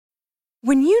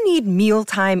When you need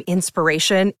mealtime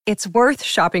inspiration, it's worth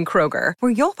shopping Kroger,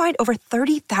 where you'll find over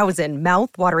 30,000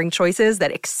 mouth-watering choices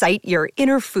that excite your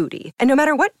inner foodie. And no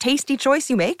matter what tasty choice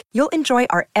you make, you'll enjoy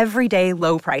our everyday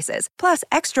low prices, plus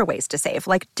extra ways to save,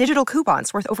 like digital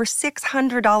coupons worth over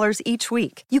 $600 each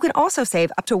week. You can also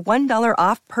save up to $1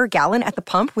 off per gallon at the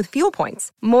pump with fuel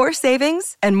points. More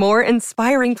savings and more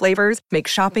inspiring flavors make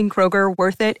shopping Kroger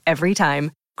worth it every time.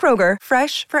 Kroger,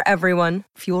 fresh for everyone.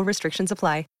 Fuel restrictions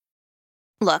apply.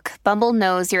 Look, Bumble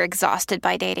knows you're exhausted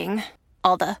by dating.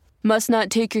 All the, must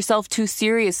not take yourself too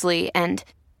seriously, and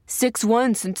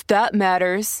 6'1" since that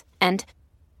matters, and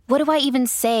what do I even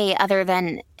say other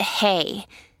than, hey?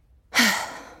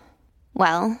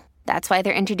 Well, that's why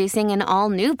they're introducing an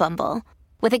all-new Bumble,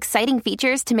 with exciting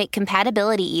features to make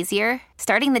compatibility easier,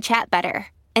 starting the chat better,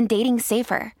 and dating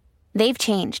safer. They've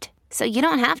changed, so you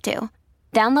don't have to.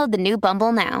 Download the new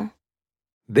Bumble now.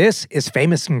 This is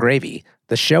Famous and Gravy,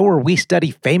 the show where we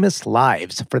study famous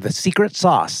lives for the secret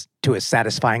sauce to a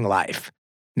satisfying life.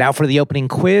 Now for the opening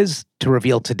quiz to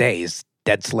reveal today's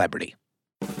dead celebrity.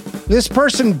 This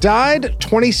person died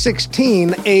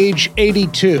 2016, age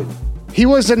 82. He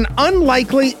was an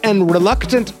unlikely and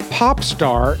reluctant pop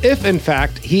star, if in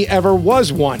fact he ever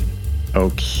was one.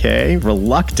 Okay,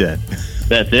 reluctant.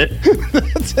 That's it?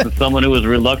 That's it. Someone who was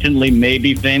reluctantly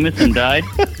maybe famous and died?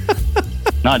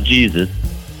 Not Jesus.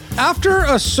 After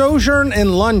a sojourn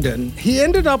in London, he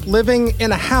ended up living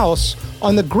in a house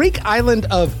on the Greek island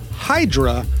of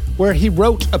Hydra, where he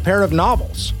wrote a pair of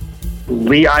novels.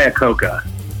 Lee Iacocca.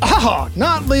 Oh,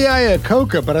 not Lee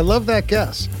Iacocca, but I love that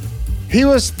guess. He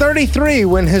was 33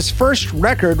 when his first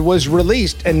record was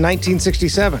released in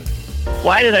 1967.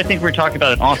 Why did I think we were talking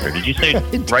about an author? Did you say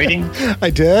writing? I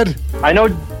did. I know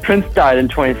Prince died in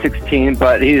 2016,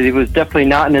 but he was definitely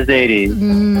not in his 80s.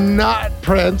 Not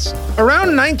Prince.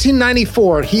 Around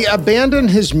 1994, he abandoned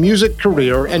his music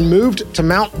career and moved to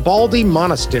Mount Baldy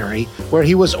Monastery, where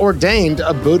he was ordained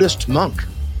a Buddhist monk.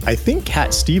 I think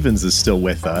Cat Stevens is still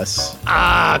with us.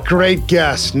 Ah, great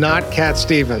guess. Not Cat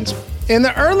Stevens. In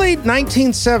the early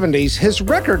 1970s, his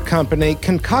record company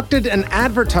concocted an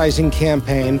advertising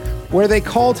campaign where they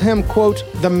called him, quote,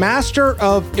 the master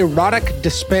of erotic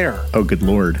despair. Oh, good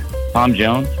Lord. Tom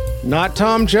Jones? Not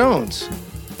Tom Jones.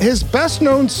 His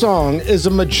best-known song is a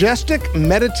majestic,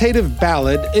 meditative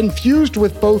ballad infused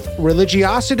with both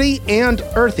religiosity and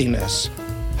earthiness.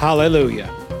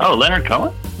 Hallelujah. Oh, Leonard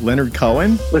Cohen? Leonard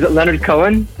Cohen? Was it Leonard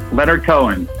Cohen? Leonard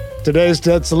Cohen. Today's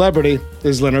dead celebrity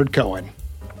is Leonard Cohen.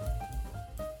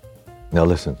 Now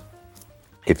listen,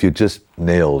 if you just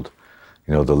nailed,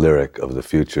 the lyric of the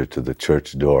future to the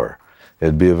church door,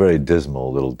 it'd be a very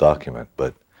dismal little document,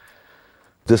 but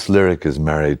this lyric is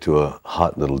married to a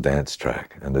hot little dance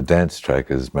track, and the dance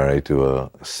track is married to a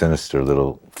sinister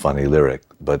little funny lyric,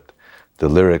 but the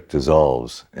lyric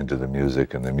dissolves into the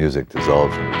music, and the music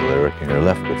dissolves into the lyric, and you're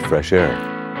left with fresh air.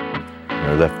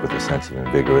 You're left with a sense of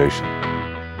invigoration.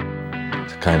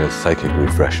 It's a kind of psychic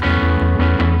refreshment.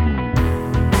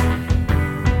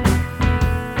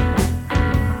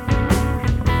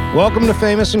 Welcome to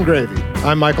Famous and Gravy.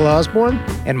 I'm Michael Osborne.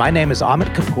 And my name is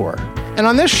Amit Kapoor. And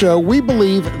on this show, we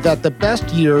believe that the best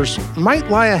years might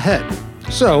lie ahead.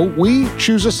 So we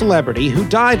choose a celebrity who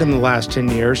died in the last 10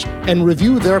 years and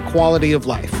review their quality of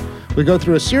life. We go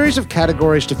through a series of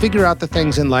categories to figure out the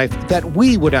things in life that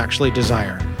we would actually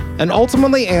desire and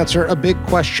ultimately answer a big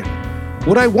question.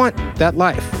 Would I want that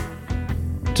life?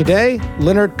 Today,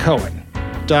 Leonard Cohen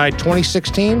died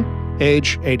 2016,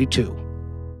 age 82.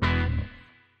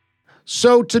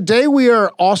 So today we are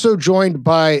also joined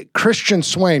by Christian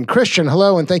Swain. Christian,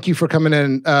 hello, and thank you for coming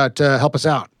in to help us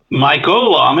out.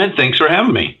 Michael, Ahmed, thanks for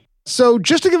having me. So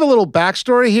just to give a little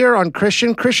backstory here on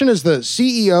Christian, Christian is the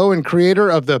CEO and creator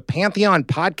of the Pantheon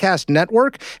Podcast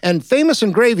Network, and Famous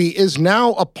and Gravy is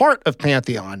now a part of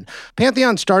Pantheon.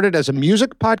 Pantheon started as a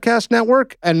music podcast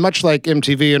network, and much like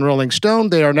MTV and Rolling Stone,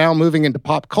 they are now moving into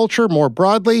pop culture more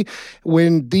broadly.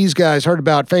 When these guys heard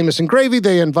about Famous and Gravy,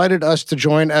 they invited us to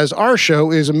join, as our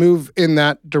show is a move in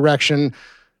that direction.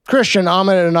 Christian,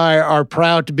 Ahmed, and I are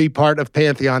proud to be part of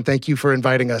Pantheon. Thank you for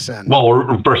inviting us in.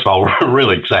 Well, first of all, we're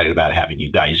really excited about having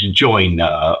you guys join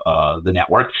the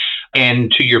network.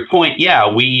 And to your point, yeah,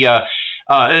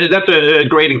 that's a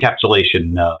great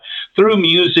encapsulation. Through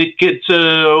music, it's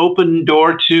an open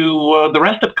door to the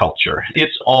rest of culture.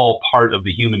 It's all part of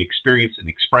the human experience and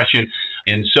expression.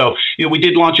 And so, we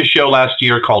did launch a show last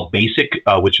year called Basic,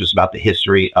 which was about the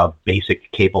history of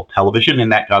basic cable television.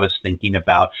 And that got us thinking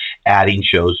about adding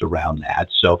shows around that.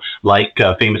 So like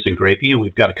Famous and Gravy,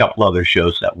 we've got a couple other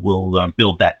shows that will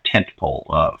build that tent pole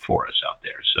for us out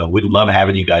there. So we'd love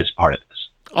having you guys part of this.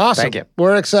 Awesome. Thank you.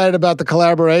 We're excited about the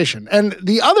collaboration. And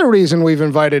the other reason we've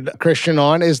invited Christian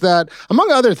on is that, among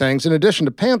other things, in addition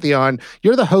to Pantheon,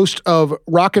 you're the host of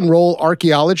Rock and Roll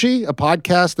Archaeology, a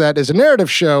podcast that is a narrative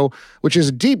show, which is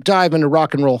a deep dive into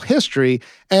rock and roll history.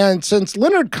 And since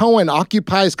Leonard Cohen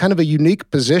occupies kind of a unique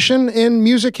position in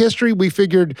music history, we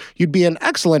figured you'd be an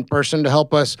excellent person to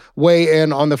help us weigh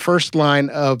in on the first line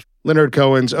of Leonard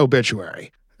Cohen's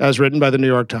obituary, as written by the New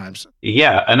York Times.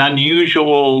 Yeah, an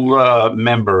unusual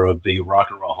member of the Rock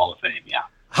and Roll Hall of Fame, yeah.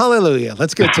 Hallelujah.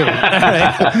 Let's get to it. All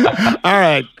right. All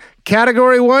right.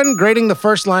 Category 1, grading the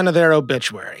first line of their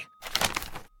obituary.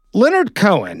 Leonard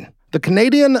Cohen, the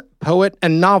Canadian poet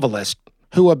and novelist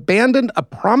who abandoned a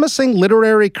promising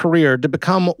literary career to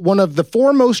become one of the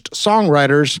foremost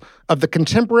songwriters of the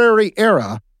contemporary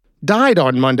era, died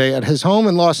on Monday at his home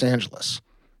in Los Angeles.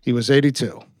 He was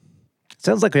 82.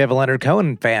 Sounds like we have a Leonard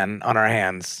Cohen fan on our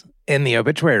hands in the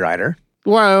obituary writer.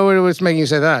 Why? What's making you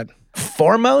say that?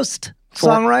 Foremost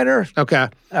songwriter? Okay.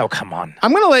 Oh, come on.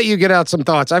 I'm going to let you get out some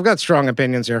thoughts. I've got strong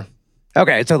opinions here.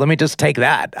 Okay, so let me just take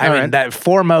that. I All mean, right. that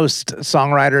foremost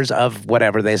songwriters of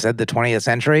whatever they said, the 20th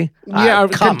century? Yeah,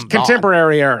 Come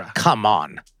contemporary era. on. Come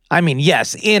on. I mean,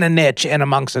 yes, in a niche and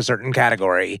amongst a certain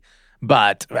category,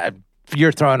 but if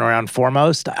you're throwing around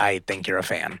foremost, I think you're a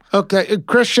fan. Okay,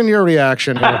 Christian, your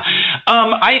reaction here.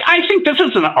 I think this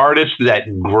is an artist that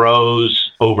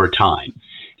grows over time.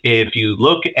 If you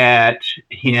look at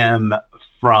him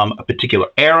from a particular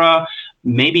era,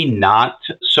 maybe not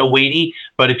so weighty,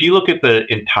 but if you look at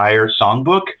the entire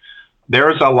songbook,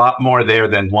 there's a lot more there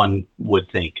than one would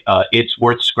think. It's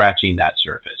worth scratching that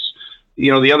surface.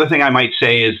 You know, the other thing I might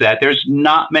say is that there's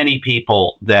not many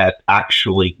people that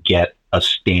actually get a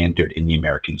standard in the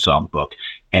American songbook.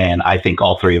 And I think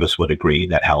all three of us would agree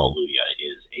that Hallelujah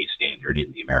is a standard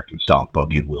in the American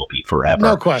songbook and will be forever.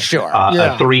 No question. Sure.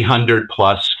 Yeah. 300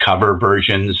 plus cover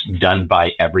versions done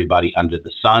by everybody under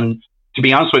the sun. To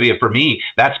be honest with you, for me,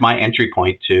 that's my entry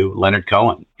point to Leonard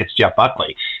Cohen. It's Jeff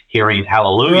Buckley. Hearing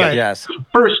Hallelujah Right. Yes.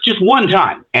 first, just one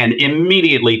time, and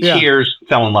immediately Yeah. tears,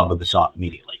 fell in love with the song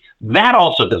immediately. That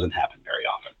also doesn't happen very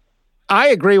often. I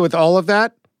agree with all of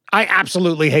that. I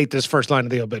absolutely hate this first line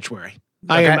of the obituary.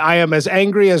 Okay. I am as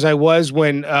angry as I was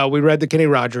when we read the Kenny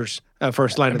Rogers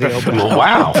first line of the obituary.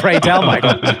 Wow. Pray tell,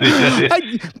 Michael.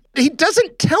 He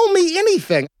doesn't tell me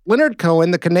anything. Leonard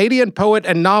Cohen, the Canadian poet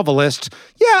and novelist,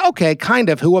 yeah, okay, kind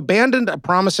of, who abandoned a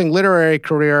promising literary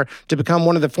career to become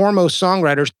one of the foremost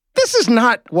songwriters. This is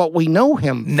not what we know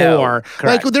him No, for.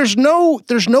 correct. Like, there's no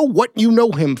what you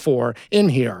know him for in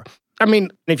here. I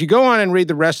mean, if you go on and read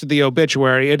the rest of the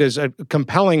obituary, it is a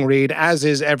compelling read, as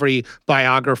is every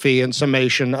biography and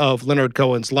summation of Leonard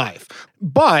Cohen's life.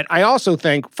 But I also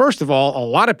think, first of all, a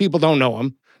lot of people don't know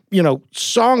him. You know,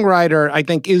 songwriter, I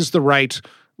think, is the right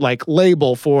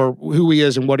label for who he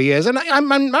is and what he is. And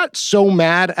I'm not so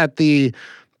mad at the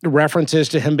references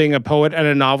to him being a poet and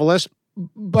a novelist,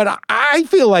 but I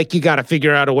feel like you got to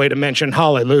figure out a way to mention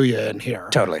Hallelujah in here.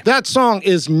 Totally. That song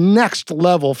is next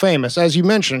level famous. As you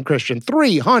mentioned, Christian,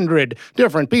 300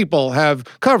 different people have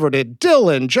covered it.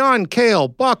 Dylan, John Cale,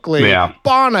 Buckley, Yeah.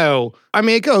 Bono. I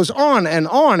mean, it goes on and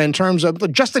on in terms of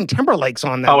Justin Timberlake's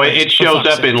on that. Oh, list, it for shows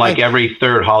fuck's up in sake. like every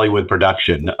third Hollywood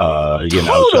production, you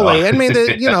know. Totally. So. I mean,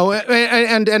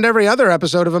 and every other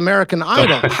episode of American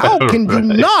Idol. How can you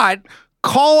not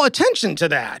call attention to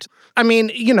that? I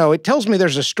mean, you know, it tells me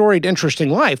there's a storied, interesting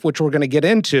life, which we're going to get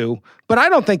into, but I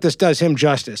don't think this does him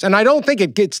justice. And I don't think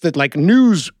it gets the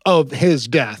news of his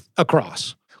death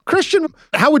across. Christian,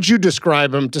 how would you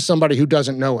describe him to somebody who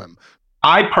doesn't know him?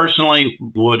 I personally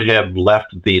would have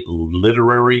left the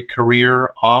literary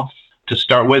career off to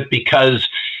start with because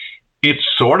it's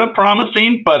sort of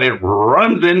promising, but it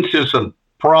runs into some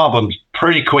problems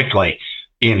pretty quickly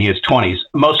in his 20s,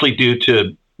 mostly due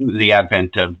to the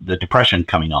advent of the Depression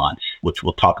coming on, which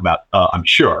we'll talk about, I'm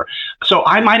sure. So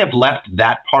I might have left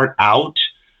that part out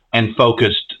and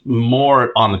focused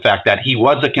more on the fact that he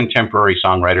was a contemporary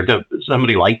songwriter to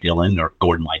somebody like Dylan or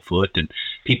Gordon Lightfoot and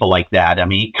people like that. I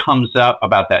mean, he comes up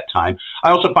about that time.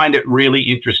 I also find it really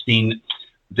interesting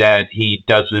that he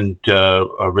doesn't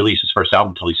release his first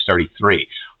album until he's 33.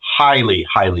 Highly,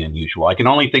 highly unusual. I can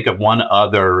only think of one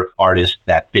other artist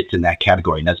that fits in that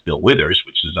category, and that's Bill Withers,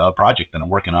 which is a project that I'm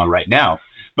working on right now.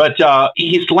 But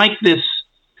he's like this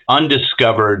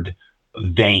undiscovered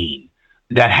vein.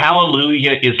 That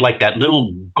Hallelujah is like that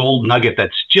little gold nugget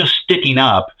that's just sticking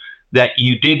up that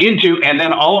you dig into, and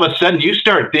then all of a sudden you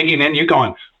start digging in, you're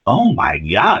going, oh my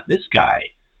God, this guy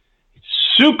is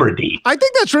super deep. I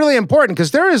think that's really important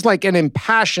because there is like an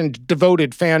impassioned,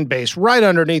 devoted fan base right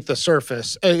underneath the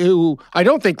surface who I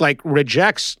don't think like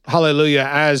rejects Hallelujah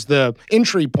as the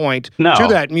entry point to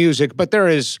that music, but there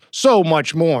is so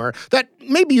much more that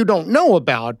maybe you don't know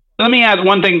about. Let me add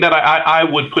one thing that I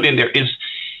would put in there is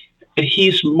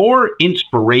he's more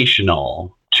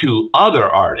inspirational to other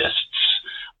artists.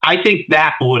 I think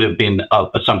that would have been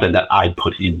something that I'd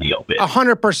put in the obit.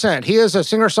 100%. He is a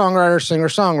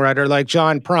singer-songwriter like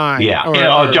John Prine.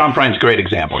 Yeah. John Prine's a great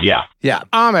example. Yeah. Yeah.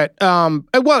 Amit,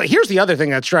 well, here's the other thing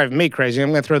that's driving me crazy.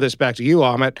 I'm going to throw this back to you,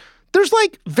 Amit. There's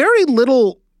like very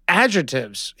little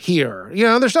adjectives here. You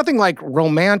know, there's nothing like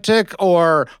romantic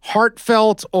or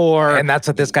heartfelt or... And that's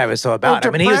what this guy was so about. I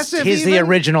mean, he's the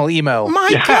original emo.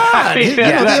 My God!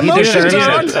 The emotions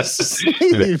are on the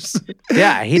sleeves.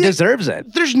 Yeah, he deserves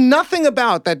it. There's nothing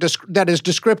about that that is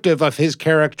descriptive of his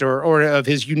character or of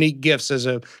his unique gifts as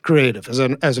a creative, as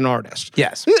an artist.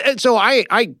 Yes. And so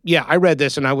I read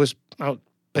this and I was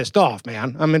pissed off,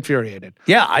 man. I'm infuriated.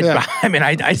 Yeah, I mean,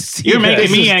 I see. You're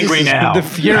making me angry now. The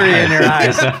fury in your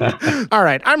eyes. All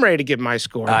right, I'm ready to give my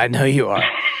score. I know you are.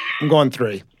 I'm going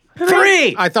 3.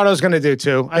 3! I thought I was going to do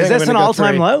 2. Is this an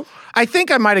all-time low? I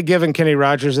think I might have given Kenny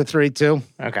Rogers a 3 too.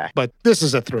 Okay. But this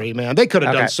is a 3, man. They could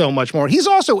have done so much more. He's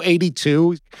also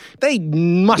 82. They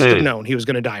must have known he was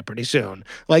going to die pretty soon.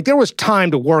 Like, there was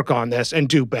time to work on this and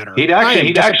do better. He'd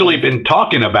actually been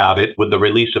talking about it with the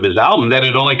release of his album that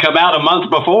had only come out a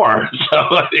month before.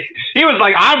 So he was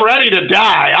like, I'm ready to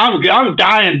die. I'm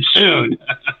dying soon.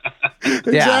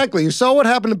 Exactly. You saw what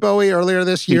happened to Bowie earlier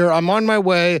this year. I'm on my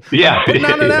way. Yeah. I'm putting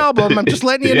out an album. I'm just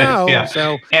letting you know. Yeah.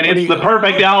 So, and it's the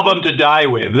perfect album to die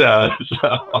with.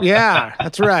 Yeah,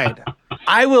 that's right.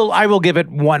 I will give it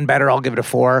one better. I'll give it a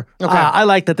 4. Okay. I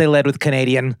like that they led with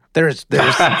Canadian. There's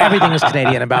everything is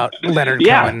Canadian about Leonard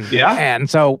Cohen. Yeah. And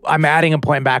so I'm adding a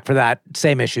point back for that.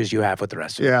 Same issues you have with the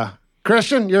rest of it. Yeah.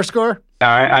 Christian, your score?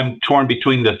 I'm torn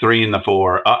between the 3 and the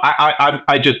 4.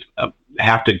 I just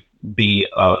have to be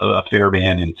a fair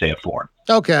man and say a 4.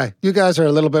 Okay, you guys are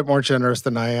a little bit more generous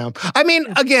than I am. I mean,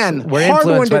 again, we're hard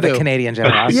influenced one by to the do. Canadian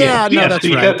generosity. Yeah, that's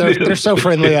right. They're so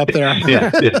friendly up there.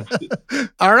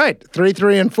 All right,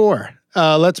 3, and 4.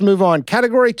 Let's move on.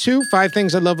 Category 2, 5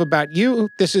 things I love about you.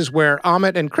 This is where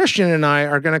Amit and Christian and I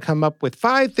are going to come up with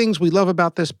 5 things we love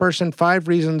about this person, 5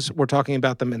 reasons we're talking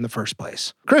about them in the first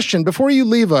place. Christian, before you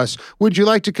leave us, would you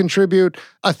like to contribute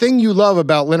a thing you love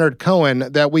about Leonard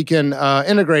Cohen that we can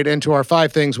integrate into our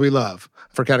 5 things we love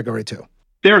for category 2?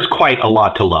 There's quite a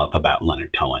lot to love about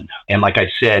Leonard Cohen. And like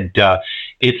I said,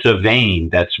 it's a vein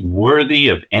that's worthy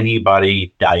of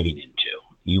anybody diving into.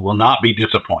 You will not be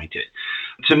disappointed.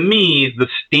 To me, the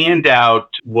standout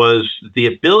was the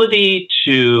ability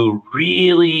to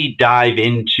really dive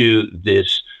into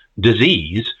this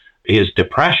disease, his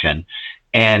depression,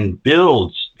 and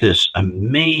builds this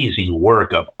amazing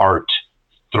work of art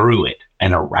through it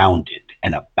and around it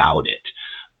and about it.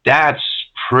 That's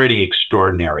pretty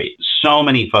extraordinary. So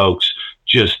many folks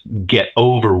just get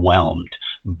overwhelmed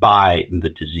by the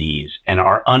disease and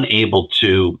are unable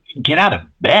to get out of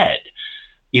bed.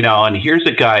 You know, and here's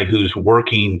a guy who's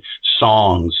working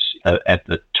songs at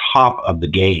the top of the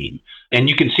game. And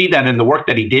you can see that in the work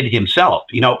that he did himself.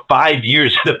 5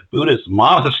 years at a Buddhist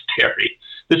monastery.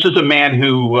 This is a man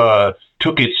who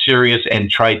took it serious and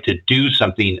tried to do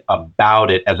something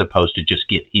about it as opposed to just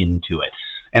get into it.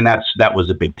 And that was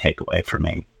a big takeaway for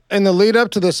me. In the lead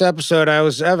up to this episode, I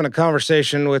was having a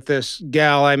conversation with this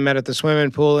gal I met at the swimming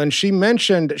pool, and she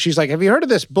mentioned, she's like, have you heard of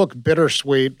this book,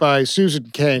 Bittersweet, by Susan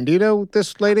Cain? Do you know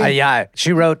this lady? Yeah,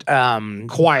 she wrote...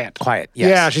 Quiet. Yes.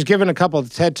 Yeah, she's given a couple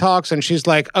of TED Talks, and she's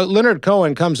like, Leonard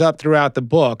Cohen comes up throughout the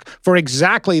book for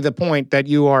exactly the point that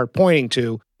you are pointing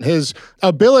to. His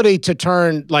ability to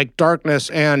turn like darkness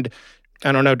and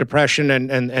depression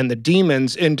and the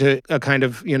demons into a kind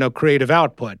of, creative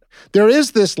output. There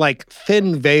is this like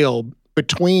thin veil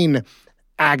between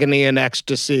agony and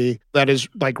ecstasy that is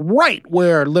like right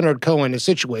where Leonard Cohen is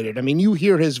situated. I mean, you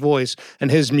hear his voice and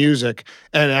his music,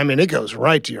 and I mean, it goes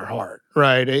right to your heart,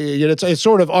 right? It's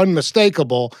sort of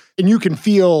unmistakable, and you can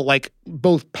feel like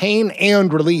both pain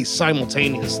and release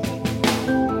simultaneously.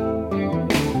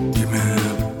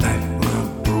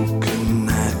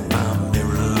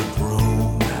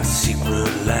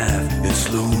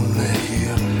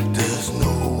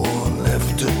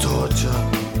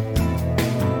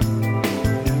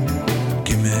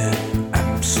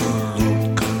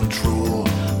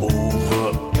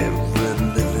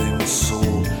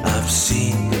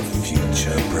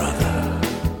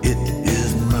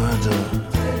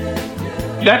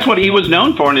 That's what he was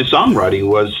known for in his songwriting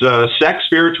was sex,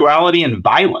 spirituality, and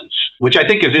violence. which I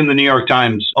think is in the New York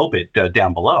Times obit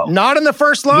down below. Not in the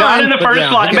first line. Not in the first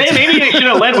line. Maybe they should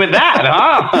have led with that,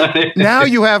 huh? Now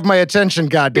you have my attention,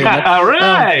 goddammit. All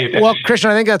right. Well,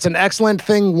 Christian, I think that's an excellent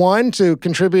thing, one, to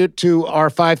contribute to our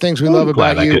 5 things we love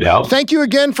about you. I could help. Thank you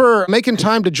again for making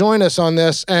time to join us on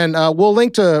this, and we'll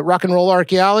link to Rock and Roll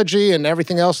Archaeology and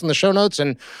everything else in the show notes.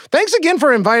 And thanks again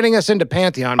for inviting us into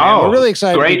Pantheon, man. We're really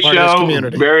excited to be part of this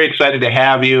community. Very excited to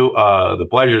have you. The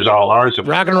pleasure's all ours.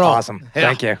 Rock and roll. Awesome. Yeah.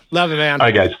 Thank you. Love it, man. All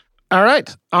right, guys. All right,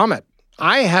 Amit,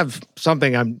 I have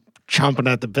something I'm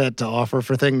chomping at the bit to offer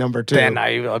for thing number 2.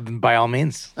 Then by all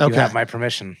means, you have my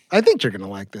permission. I think you're going to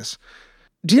like this.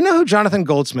 Do you know who Jonathan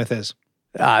Goldsmith is?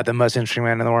 The most interesting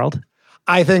man in the world?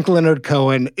 I think Leonard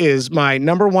Cohen is my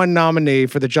number 1 nominee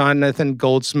for the Jonathan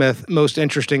Goldsmith Most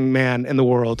Interesting Man in the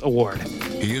World Award.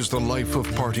 He is the life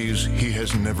of parties he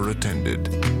has never attended.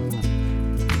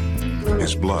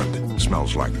 His blood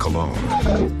smells like cologne.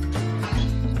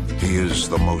 He is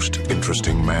the most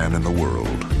interesting man in the world.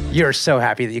 You're so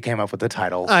happy that you came up with the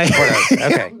title.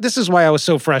 Okay. This is why I was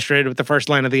so frustrated with the first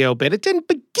line of the obit. It didn't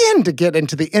begin to get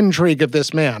into the intrigue of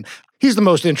this man. He's the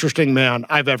most interesting man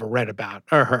I've ever read about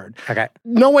or heard. Okay.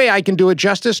 No way I can do it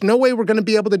justice. No way we're going to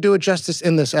be able to do it justice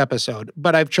in this episode.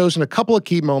 But I've chosen a couple of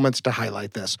key moments to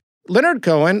highlight this. Leonard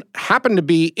Cohen happened to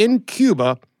be in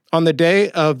Cuba on the day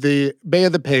of the Bay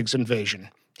of the Pigs invasion.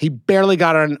 He barely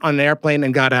got on an airplane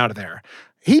and got out of there.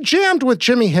 He jammed with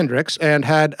Jimi Hendrix and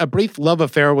had a brief love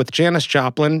affair with Janis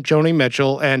Joplin, Joni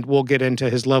Mitchell, and we'll get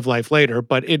into his love life later,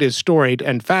 but it is storied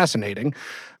and fascinating.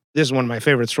 This is one of my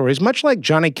favorite stories. Much like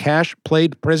Johnny Cash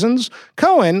played prisons,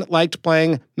 Cohen liked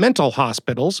playing mental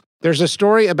hospitals. There's a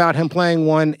story about him playing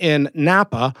one in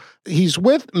Napa. He's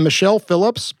with Michelle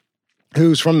Phillips,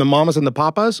 who's from the Mamas and the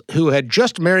Papas, who had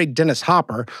just married Dennis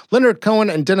Hopper. Leonard Cohen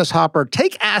and Dennis Hopper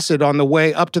take acid on the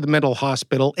way up to the mental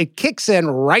hospital. It kicks in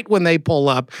right when they pull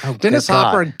up. Dennis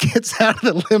Hopper gets out of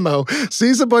the limo,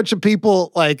 sees a bunch of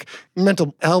people like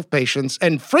mental health patients,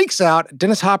 and freaks out.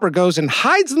 Dennis Hopper goes and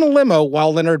hides in the limo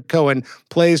while Leonard Cohen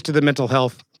plays to the mental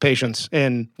health patients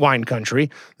in wine country.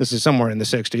 This is somewhere in the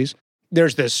 60s.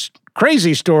 There's this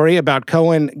crazy story about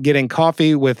Cohen getting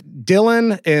coffee with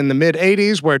Dylan in the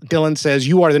mid-'80s, where Dylan says,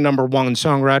 "You are the number 1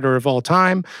 songwriter of all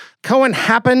time." Cohen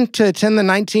happened to attend the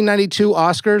 1992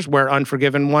 Oscars, where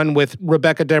Unforgiven won with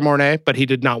Rebecca De Mornay, but he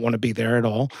did not want to be there at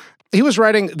all. He was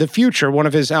writing The Future, one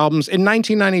of his albums, in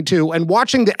 1992, and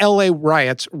watching the LA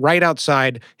riots right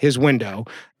outside his window.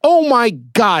 Oh my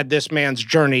God, this man's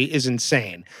journey is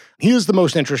insane. He is the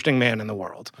most interesting man in the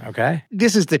world. Okay.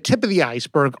 This is the tip of the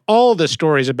iceberg. All the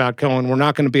stories about Cohen, we're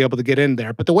not going to be able to get in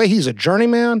there. But the way he's a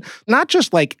journeyman, not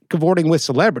just like cavorting with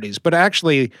celebrities, but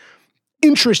actually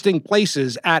interesting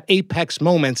places at apex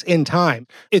moments in time.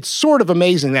 It's sort of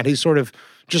amazing that he's sort of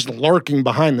just lurking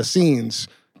behind the scenes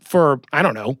for,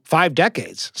 5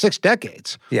 decades, 6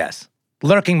 decades. Yes.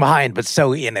 Lurking behind, but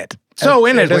so in it. So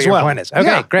in it as well. Point is.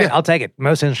 Okay, great. I'll take it.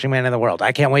 Most interesting man in the world.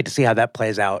 I can't wait to see how that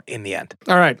plays out in the end.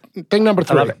 All right. Thing number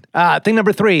 3. I love it. Thing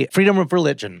number 3, freedom of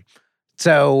religion.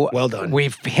 So well done.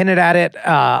 We've hinted at it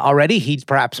already. He's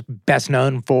perhaps best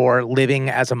known for living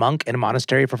as a monk in a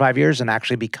monastery for 5 years and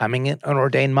actually becoming an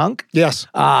ordained monk. Yes.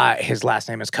 His last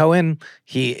name is Cohen.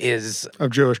 He is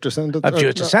of Jewish descent.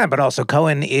 But also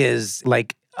Cohen is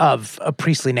like of a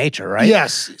priestly nature, right?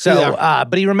 Yes. So,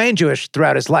 but he remained Jewish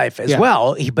throughout his life as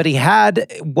well. But he had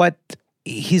what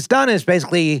he's done is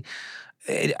basically,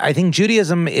 I think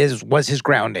Judaism was his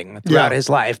grounding throughout his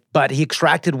life, but he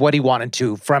extracted what he wanted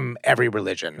to from every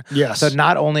religion. Yes. So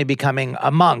not only becoming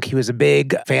a monk, he was a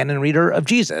big fan and reader of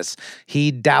Jesus.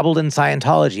 He dabbled in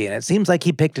Scientology, and it seems like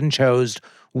he picked and chose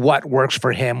what works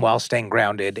for him while staying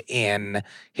grounded in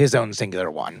his own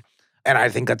singular one. And I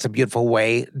think that's a beautiful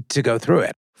way to go through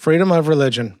it. Freedom of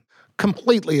religion.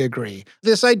 Completely agree.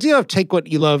 This idea of take what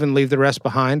you love and leave the rest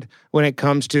behind when it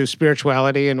comes to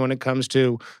spirituality and when it comes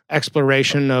to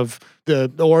exploration of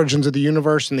the origins of the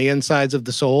universe and the insides of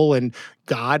the soul and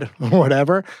God or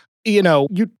whatever.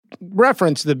 You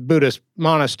reference the Buddhist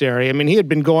monastery. I mean, he had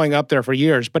been going up there for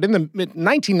years, but in the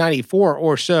 1994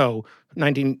 or so,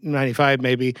 1995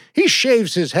 maybe, he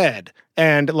shaves his head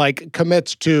and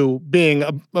commits to being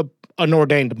an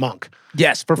ordained monk.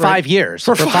 Yes, for 5 years.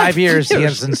 For 5 years, he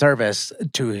is in service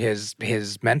to his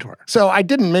mentor. So I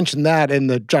didn't mention that in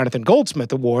the Jonathan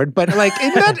Goldsmith Award, but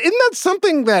isn't that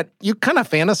something that you kind of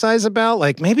fantasize about?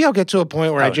 Like, maybe I'll get to a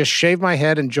point where I just shave my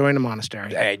head and join a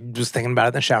monastery. I was thinking about it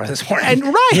in the shower this morning. And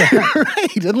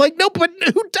right. And no, but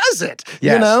who does it?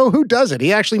 Yes. Who does it?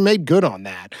 He actually made good on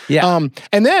that. Yeah.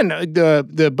 And then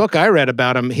the book I read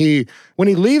about him, when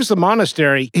he leaves the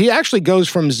monastery, he actually goes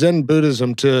from Zen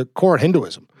Buddhism to core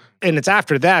Hinduism. And it's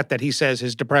after that he says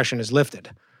his depression is lifted.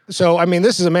 So, I mean,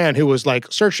 this is a man who was like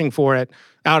searching for it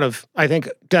out of, I think,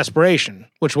 desperation,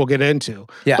 which we'll get into.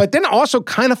 Yeah. But then also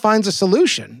kind of finds a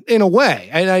solution in a way.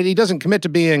 And he doesn't commit to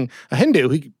being a Hindu.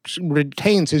 He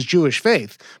retains his Jewish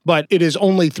faith. But it is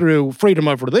only through freedom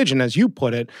of religion, as you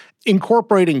put it,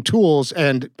 incorporating tools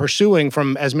and pursuing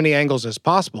from as many angles as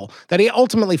possible, that he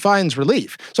ultimately finds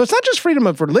relief. So it's not just freedom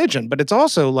of religion, but it's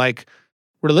also like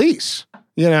release.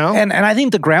 You know? And I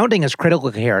think the grounding is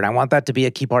critical here, and I want that to be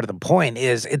a key part of the point,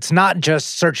 is it's not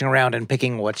just searching around and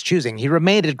picking what's choosing. He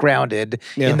remained grounded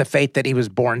in the faith that he was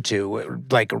born to,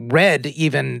 like read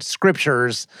even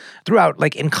scriptures throughout,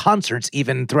 like in concerts,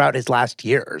 even throughout his last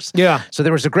years. Yeah. So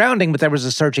there was a grounding, but there was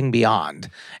a searching beyond.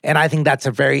 And I think that's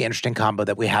a very interesting combo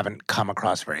that we haven't come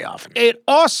across very often. It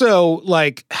also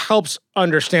like helps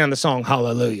understand the song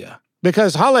Hallelujah.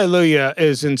 Because Hallelujah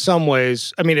is in some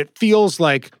ways, I mean, it feels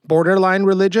like borderline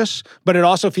religious, but it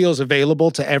also feels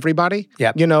available to everybody.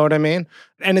 Yep. You know what I mean?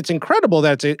 And it's incredible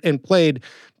that it's played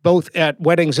both at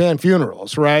weddings and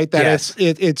funerals, right? That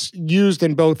it's used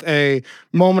in both a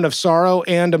moment of sorrow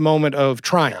and a moment of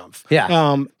triumph.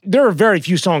 Yeah. There are very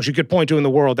few songs you could point to in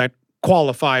the world that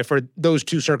qualify for those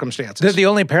two circumstances. The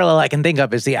only parallel I can think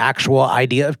of is the actual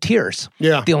idea of tears.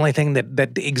 Yeah. The only thing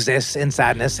that exists in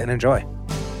sadness and in joy.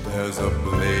 There's a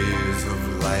blaze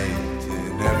of light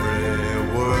in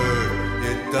every word.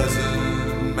 It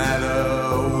doesn't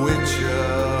matter which you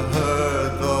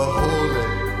heard, the holy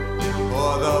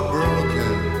or the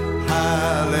broken.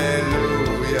 Hallelujah.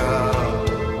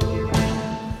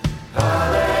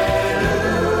 Hallelujah.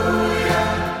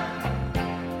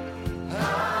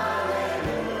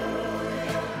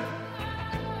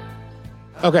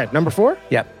 Hallelujah. Okay, number 4?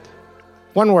 Yep.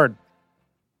 One word.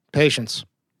 Patience.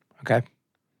 Okay.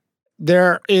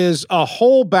 There is a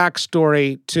whole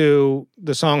backstory to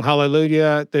the song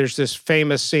Hallelujah. There's this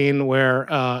famous scene where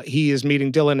he is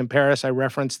meeting Dylan in Paris. I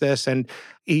referenced this, and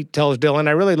he tells Dylan,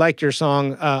 I really liked your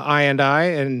song, I and I,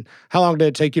 and how long did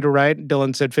it take you to write?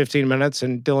 Dylan said 15 minutes,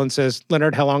 and Dylan says,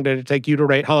 Leonard, how long did it take you to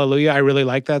write Hallelujah? I really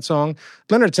like that song.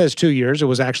 Leonard says 2 years. It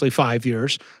was actually 5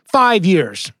 years. 5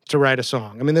 years to write a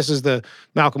song. I mean, this is the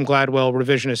Malcolm Gladwell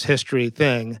revisionist history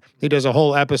thing. He does a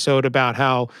whole episode about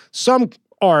how some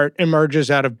art emerges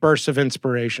out of bursts of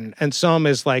inspiration, and some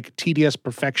is like tedious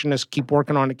perfectionist, keep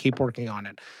working on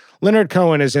it. Leonard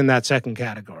Cohen is in that second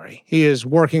category. He is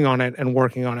working on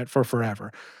it for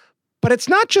forever. But it's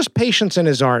not just patience in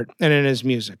his art and in his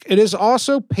music. It is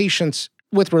also patience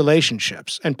with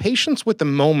relationships and patience with the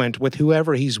moment with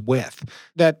whoever he's with.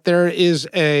 That there is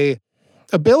a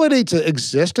ability to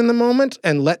exist in the moment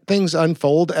and let things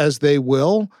unfold as they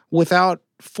will without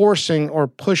forcing or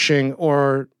pushing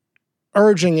or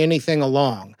urging anything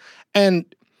along. And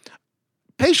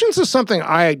patience is something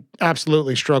I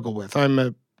absolutely struggle with. I'm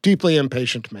a deeply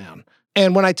impatient man.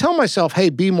 And when I tell myself, hey,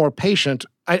 be more patient,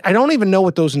 I don't even know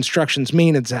what those instructions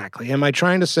mean exactly. Am I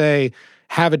trying to say,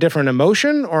 have a different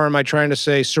emotion, or am I trying to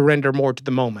say, surrender more to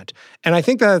the moment? And I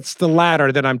think that's the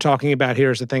latter that I'm talking about here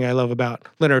is the thing I love about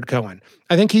Leonard Cohen.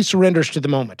 I think he surrenders to the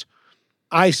moment.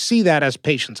 I see that as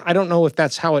patience. I don't know if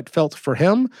that's how it felt for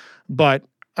him, but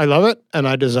I love it and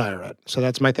I desire it. So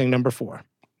that's my thing, number 4.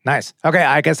 Nice. Okay,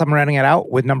 I guess I'm rounding it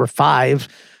out with number 5.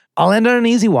 I'll end on an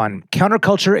easy one.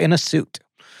 Counterculture in a suit.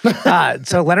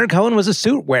 So Leonard Cohen was a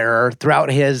suit wearer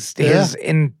throughout his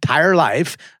entire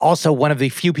life. Also one of the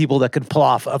few people that could pull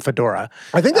off a fedora.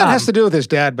 I think that has to do with his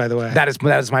dad, by the way. That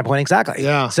is my point exactly.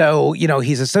 Yeah. So,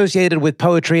 he's associated with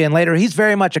poetry, and later he's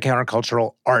very much a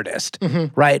countercultural artist,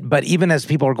 right? But even as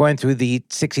people are going through the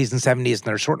 60s and 70s, and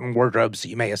there are certain wardrobes that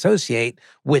you may associate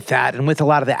with that, and with a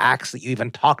lot of the acts that you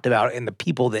even talked about and the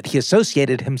people that he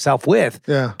associated himself with.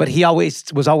 Yeah. But he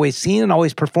was always seen and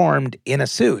always performed in a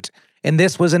suit. And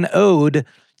this was an ode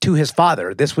to his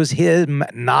father. This was him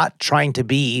not trying to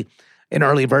be an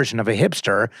early version of a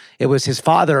hipster. It was his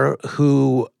father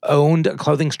who owned a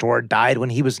clothing store, died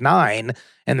when he was 9,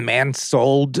 and the man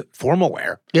sold formal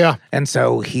wear. Yeah. And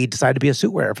so he decided to be a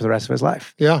suit wearer for the rest of his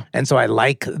life. Yeah. And so I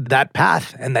like that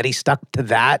path and that he stuck to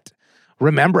that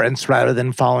remembrance rather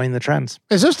than following the trends.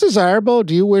 Is this desirable?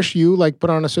 Do you wish you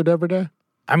put on a suit every day?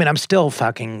 I mean, I'm still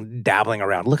fucking dabbling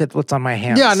around. Look at what's on my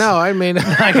hands. Yeah, no, I mean...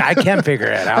 I can't figure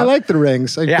it out. I like the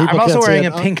rings. I'm also wearing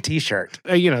a pink t-shirt.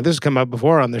 This has come up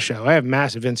before on the show. I have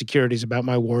massive insecurities about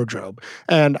my wardrobe.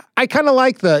 And I kind of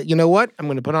like you know what? I'm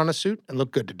going to put on a suit and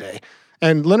look good today.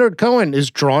 And Leonard Cohen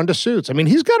is drawn to suits. I mean,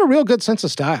 he's got a real good sense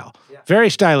of style. Yeah. Very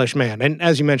stylish man. And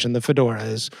as you mentioned, the fedora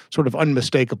is sort of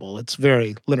unmistakable. It's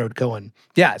very Leonard Cohen.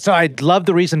 Yeah, so I love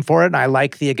the reason for it, and I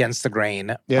like the against the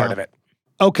grain part of it.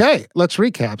 Okay, let's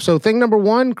recap. So thing number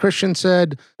 1, Christian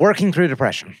said... Working through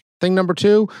depression. Thing number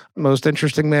 2, most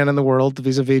interesting man in the world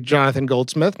vis-a-vis Jonathan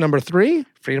Goldsmith. Number 3,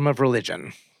 freedom of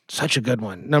religion. Such a good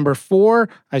one. Number 4,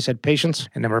 I said patience.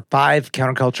 And number 5,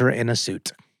 counterculture in a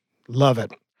suit. Love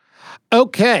it.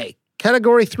 Okay.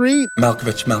 Category 3.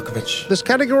 Malkovich. This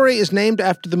category is named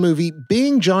after the movie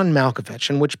Being John Malkovich,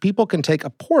 in which people can take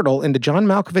a portal into John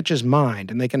Malkovich's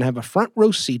mind and they can have a front row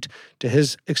seat to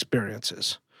his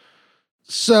experiences.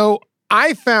 So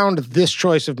I found this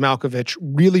choice of Malkovich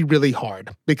really, really hard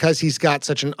because he's got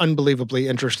such an unbelievably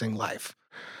interesting life.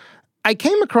 I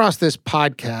came across this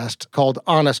podcast called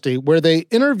Honesty, where they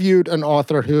interviewed an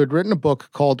author who had written a book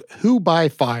called Who by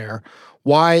Fire?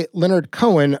 Why Leonard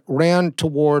Cohen Ran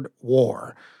Toward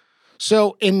War.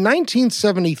 So in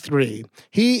 1973,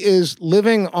 he is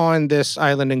living on this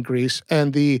island in Greece,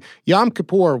 and the Yom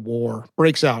Kippur War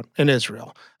breaks out in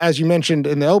Israel. As you mentioned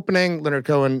in the opening, Leonard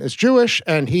Cohen is Jewish,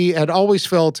 and he had always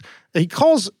felt, he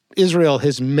calls Israel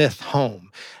his myth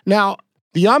home. Now,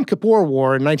 the Yom Kippur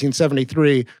War in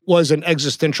 1973 was an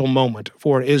existential moment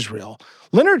for Israel.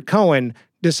 Leonard Cohen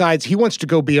decides he wants to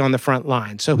go be on the front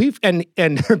line. So and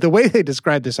the way they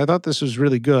described this, I thought this was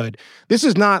really good. This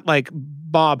is not like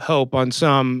Bob Hope on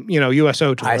some,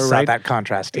 USO tour, I saw right? that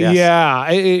contrast, yes. Yeah,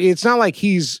 it's not like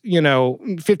he's,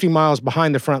 50 miles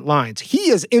behind the front lines. He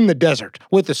is in the desert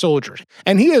with the soldiers.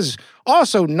 And he is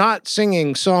also not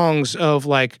singing songs of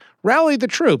like, rally the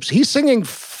troops. He's singing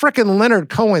frickin' Leonard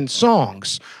Cohen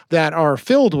songs that are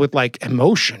filled with like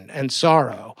emotion and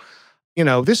sorrow.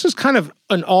 This is kind of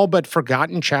an all but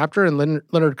forgotten chapter in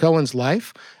Leonard Cohen's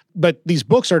life, but these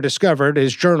books are discovered,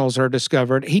 his journals are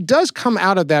discovered. He does come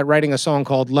out of that writing a song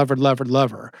called Lover, Lover,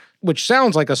 Lover, which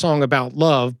sounds like a song about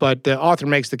love, but the author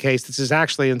makes the case this is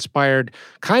actually inspired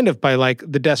kind of by like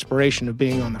the desperation of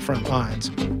being on the front lines.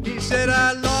 He said,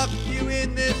 I locked you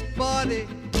in this body.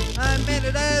 I meant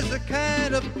it as a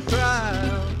kind of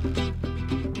trial.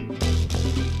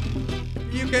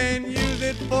 You can use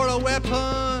it for a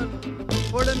weapon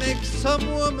or to make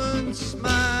some woman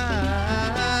smile.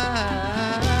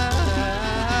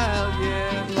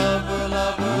 Yeah, lover,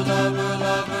 lover, lover,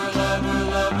 lover, lover,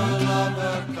 lover,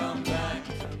 lover, come back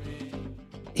to me.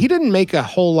 He didn't make a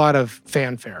whole lot of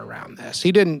fanfare around this.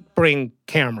 He didn't bring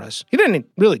cameras. He didn't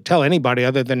really tell anybody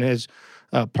other than his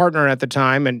partner at the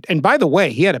time. And by the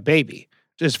way, he had a baby.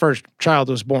 His first child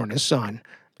was born, his son.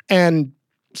 And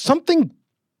something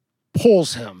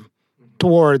pulls him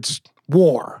towards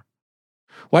war.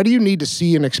 Why do you need to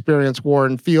see and experience war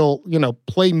and feel,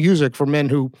 play music for men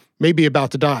who may be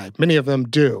about to die? Many of them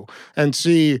do. And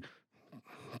see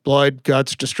blood,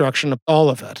 guts, destruction, all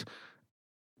of it.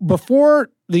 Before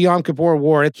the Yom Kippur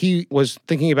War, he was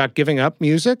thinking about giving up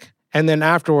music. And then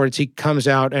afterwards, he comes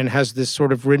out and has this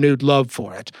sort of renewed love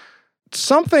for it.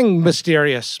 Something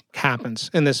mysterious happens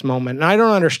in this moment. And I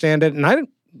don't understand it. And I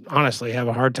honestly have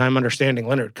a hard time understanding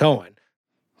Leonard Cohen.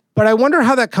 But I wonder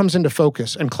how that comes into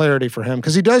focus and clarity for him,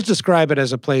 because he does describe it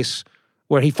as a place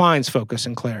where he finds focus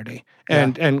and clarity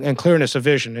and clearness of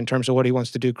vision in terms of what he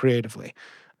wants to do creatively.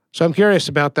 So I'm curious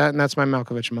about that, and that's my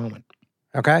Malkovich moment.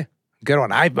 Okay, good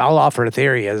one. I'll offer a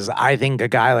theory is I think a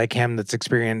guy like him that's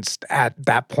experienced at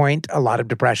that point a lot of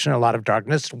depression, a lot of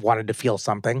darkness, wanted to feel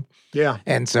something. Yeah.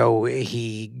 And so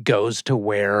he goes to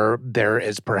where there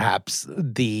is perhaps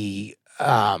the...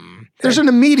 There's an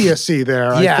immediacy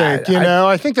there, I think.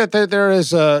 I think that there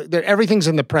is everything's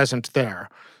in the present there.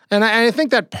 And I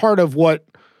think that part of what,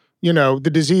 the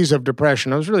disease of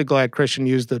depression, I was really glad Christian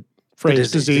used the phrase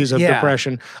disease of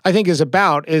depression, I think is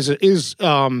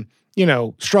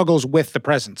struggles with the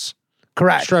presence.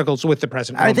 Correct. Struggles with the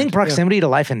present moment. I think proximity to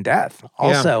life and death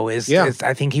also is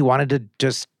I think he wanted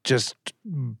to just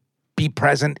be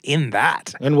present in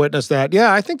that. And witness that.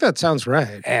 Yeah, I think that sounds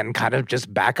right. And kind of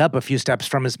just back up a few steps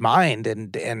from his mind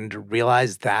and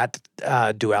realize that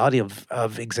duality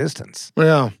of existence.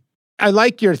 Yeah. I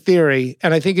like your theory,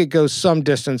 and I think it goes some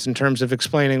distance in terms of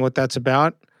explaining what that's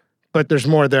about, but there's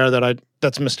more there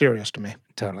that's mysterious to me.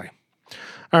 Totally.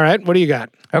 All right, what do you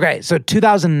got? Okay, so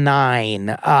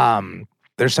 2009,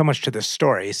 there's so much to this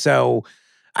story. So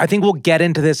I think we'll get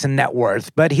into this in net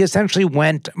worth, but he essentially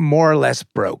went more or less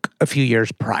broke a few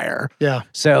years prior. Yeah.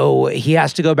 So he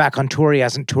has to go back on tour. He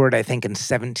hasn't toured, I think, in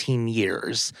 17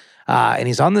 years. And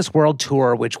he's on this world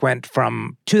tour, which went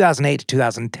from 2008 to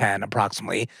 2010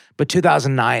 approximately, but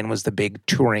 2009 was the big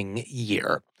touring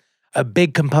year. A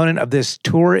big component of this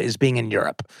tour is being in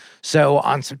Europe. So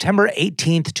on September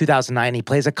 18th, 2009, he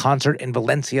plays a concert in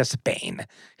Valencia, Spain,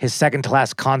 his second to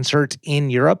last concert in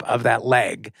Europe of that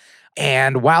leg.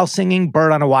 And while singing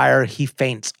Bird on a Wire, he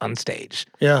faints on stage.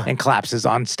 Yeah. And collapses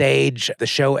on stage. The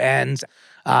show ends.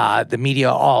 The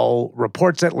media all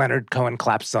reports it. Leonard Cohen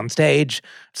collapses on stage.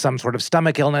 Some sort of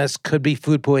stomach illness, could be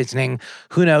food poisoning.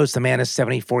 Who knows? The man is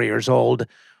 74 years old.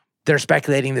 They're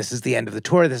speculating this is the end of the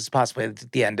tour. This is possibly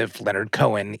the end of Leonard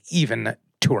Cohen even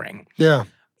touring. Yeah.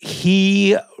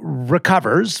 He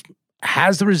recovers,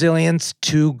 has the resilience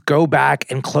to go back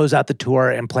and close out the tour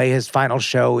and play his final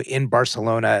show in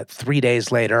Barcelona 3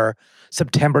 days later,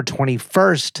 September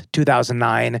 21st,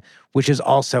 2009, which is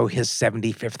also his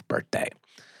 75th birthday.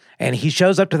 And he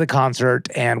shows up to the concert,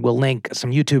 and we'll link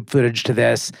some YouTube footage to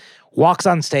this, walks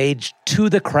on stage to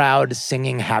the crowd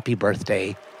singing happy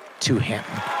birthday to him.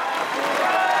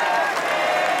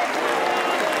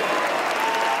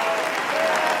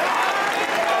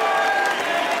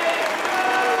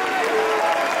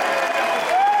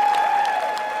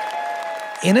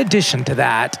 In addition to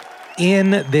that,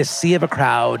 in this sea of a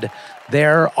crowd,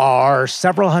 there are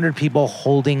several hundred people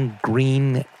holding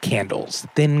green candles,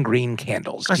 thin green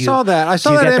candles. I saw that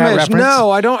image. No,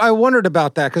 I don't. I wondered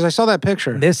about that because I saw that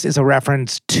picture. This is a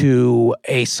reference to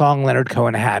a song Leonard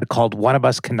Cohen had called One of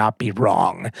Us Cannot Be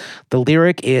Wrong. The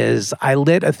lyric is, I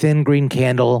lit a thin green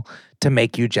candle to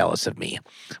make you jealous of me.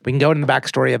 We can go into the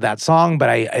backstory of that song, but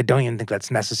I don't even think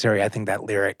that's necessary. I think that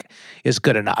lyric is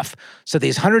good enough. So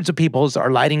these hundreds of people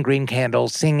are lighting green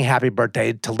candles, singing happy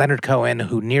birthday to Leonard Cohen,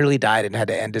 who nearly died and had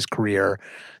to end his career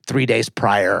 3 days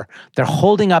prior. They're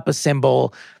holding up a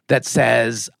symbol that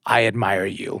says, I admire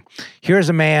you. Here's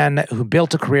a man who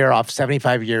built a career off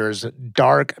 75 years,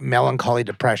 dark, melancholy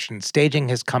depression, staging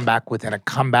his comeback within a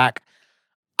comeback.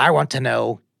 I want to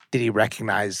know, did he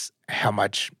recognize how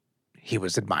much he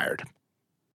was admired?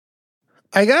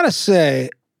 I gotta say,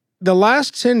 the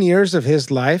last 10 years of his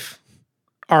life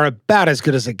are about as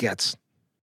good as it gets.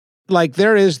 Like,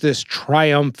 there is this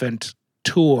triumphant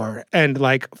tour and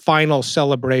like final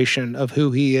celebration of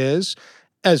who he is,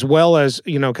 as well as,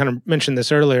 kind of mentioned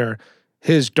this earlier,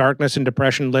 his darkness and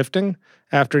depression lifting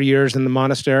after years in the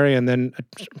monastery and then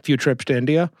a few trips to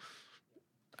India.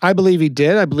 I believe he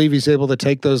did. I believe he's able to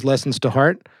take those lessons to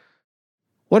heart.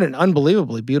 What an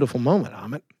unbelievably beautiful moment,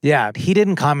 Amit. Yeah, he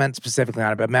didn't comment specifically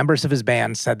on it, but members of his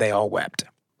band said they all wept.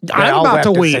 I'm about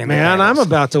to weep, man. I'm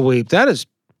about to weep. That is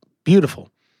beautiful.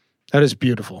 That is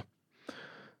beautiful.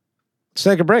 Let's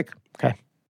take a break. Okay.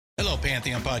 Hello,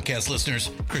 Pantheon Podcast listeners.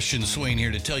 Christian Swain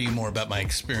here to tell you more about my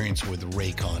experience with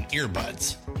Raycon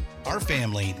earbuds. Our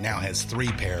family now has 3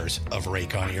 pairs of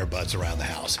Raycon earbuds around the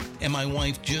house, and my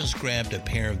wife just grabbed a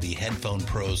pair of the Headphone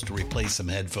Pros to replace some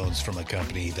headphones from a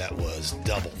company that was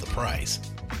double the price.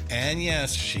 And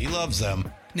yes, she loves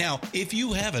them. Now, if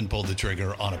you haven't pulled the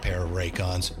trigger on a pair of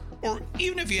Raycons, or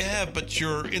even if you have, but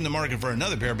you're in the market for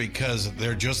another pair because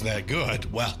they're just that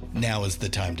good, well, now is the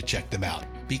time to check them out,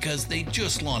 because they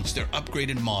just launched their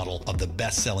upgraded model of the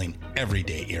best-selling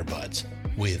everyday earbuds.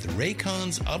 With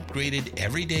Raycon's upgraded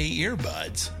everyday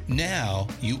earbuds, now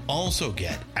you also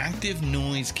get active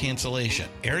noise cancellation,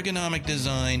 ergonomic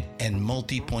design, and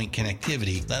multi-point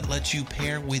connectivity that lets you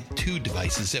pair with 2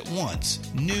 devices at once.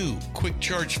 New quick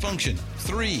charge function,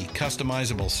 3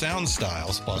 customizable sound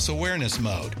styles, plus awareness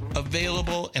mode.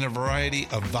 Available in a variety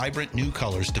of vibrant new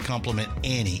colors to complement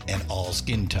any and all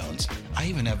skin tones. I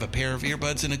even have a pair of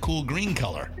earbuds in a cool green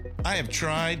color. I have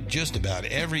tried just about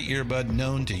every earbud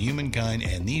known to humankind,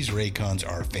 and these Raycons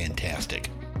are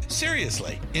fantastic.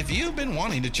 Seriously, if you've been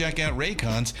wanting to check out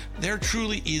Raycons, there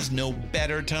truly is no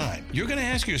better time. You're going to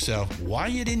ask yourself why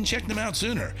you didn't check them out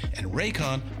sooner, and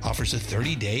Raycon offers a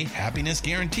 30-day happiness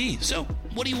guarantee. So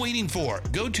what are you waiting for?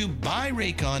 Go to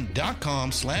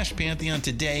buyraycon.com/Pantheon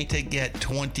today to get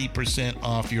 20%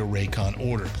 off your Raycon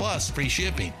order, plus free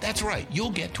shipping. That's right,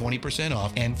 you'll get 20%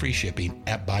 off and free shipping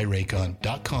at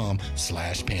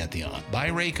buyraycon.com/Pantheon.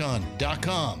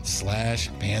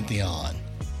 buyraycon.com/Pantheon.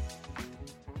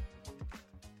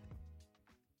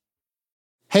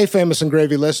 Hey, Famous and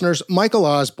Gravy listeners, Michael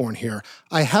Osborne here.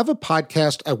 I have a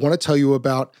podcast I want to tell you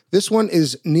about. This one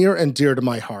is near and dear to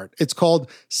my heart. It's called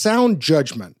Sound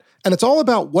Judgment, and it's all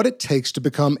about what it takes to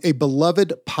become a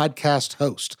beloved podcast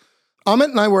host. Amit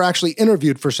and I were actually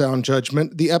interviewed for Sound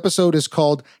Judgment. The episode is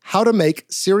called How to Make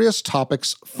Serious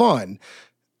Topics Fun.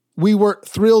 We were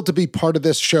thrilled to be part of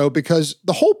this show because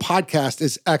the whole podcast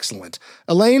is excellent.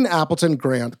 Elaine Appleton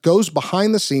Grant goes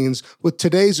behind the scenes with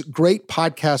today's great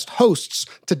podcast hosts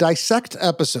to dissect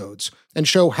episodes and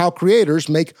show how creators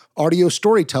make audio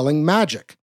storytelling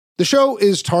magic. The show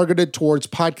is targeted towards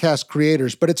podcast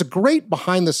creators, but it's a great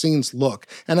behind-the-scenes look.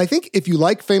 And I think if you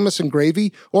like Famous and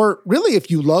Gravy, or really if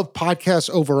you love podcasts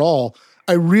overall,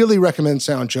 I really recommend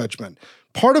Sound Judgment.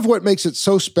 Part of what makes it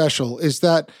so special is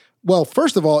that Well,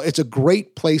 first of all, it's a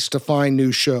great place to find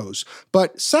new shows.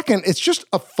 But second, it's just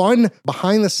a fun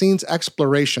behind-the-scenes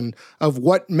exploration of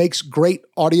what makes great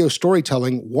audio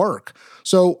storytelling work.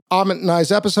 So Amit and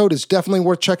I's episode is definitely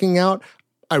worth checking out.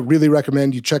 I really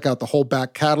recommend you check out the whole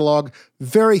back catalog.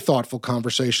 Very thoughtful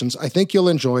conversations. I think you'll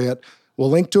enjoy it.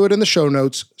 We'll link to it in the show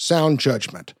notes. Sound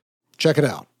Judgment. Check it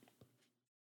out.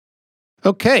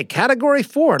 Okay, category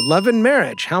 4, love and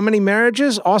marriage. How many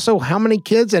marriages? Also, how many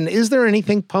kids? And is there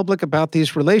anything public about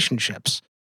these relationships?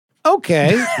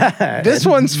 Okay, this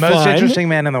one's fun. Most interesting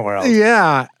man in the world.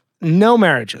 Yeah, no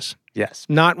marriages. Yes.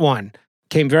 Not one.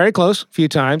 Came very close a few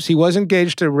times. He was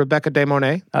engaged to Rebecca De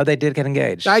Mornay. Oh, they did get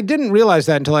engaged. I didn't realize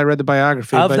that until I read the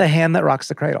biography. Of the hand that rocks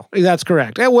the cradle. That's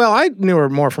correct. Well, I knew her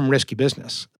more from Risky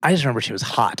Business. I just remember she was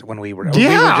hot when we were Yeah, we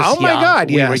were just oh my young. God,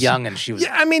 yes. We were young and she was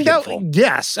Yeah, I mean, beautiful.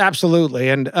 yes, absolutely.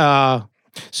 And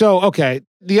okay.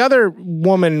 The other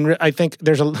woman, I think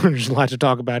there's a lot to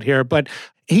talk about here, but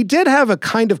he did have a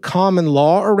kind of common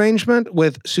law arrangement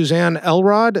with Suzanne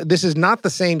Elrod. This is not the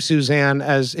same Suzanne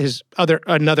as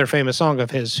another famous song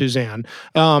of his, Suzanne.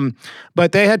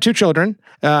 But they had 2 children.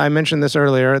 I mentioned this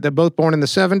earlier. They're both born in the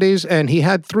 70s, and he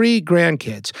had 3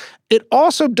 grandkids. It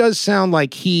also does sound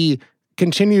like he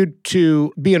continued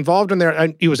to be involved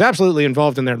in he was absolutely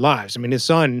involved in their lives. I mean, his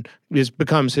son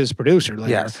becomes his producer later,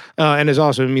 yes. And is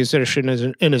also a musician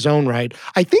in his own right.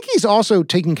 I think he's also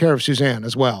taking care of Suzanne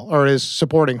as well, or is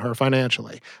supporting her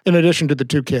financially, in addition to the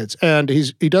 2 kids. And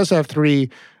he does have 3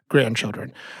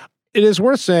 grandchildren. It is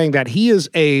worth saying that he is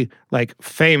a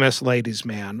famous ladies'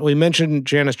 man. We mentioned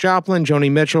Janis Joplin,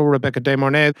 Joni Mitchell, Rebecca De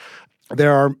Mornay.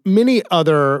 There are many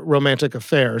other romantic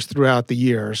affairs throughout the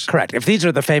years. Correct. If these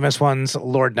are the famous ones,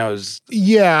 Lord knows.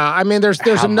 Yeah, I mean, there's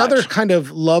another much. kind of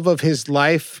love of his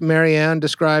life. Marianne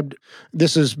described,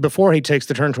 this is before he takes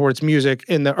the turn towards music.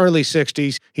 In the early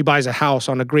 60s, he buys a house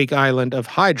on a Greek island of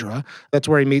Hydra. That's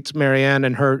where he meets Marianne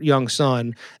and her young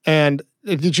son. And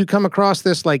did you come across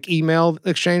this email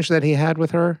exchange that he had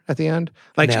with her at the end?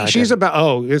 No, she's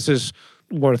about, this is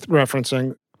worth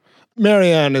referencing.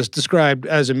 Marianne is described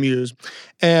as a muse,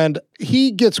 and he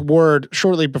gets word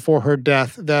shortly before her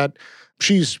death that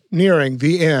she's nearing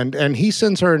the end, and he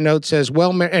sends her a note, says,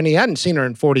 and he hadn't seen her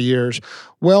in 40 years,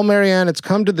 "Well, Marianne, it's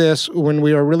come to this when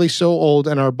we are really so old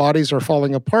and our bodies are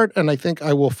falling apart, and I think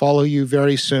I will follow you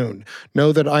very soon.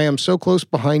 Know that I am so close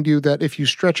behind you that if you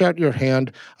stretch out your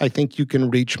hand, I think you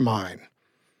can reach mine."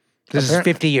 This is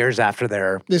 50 years after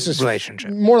their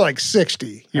relationship. More like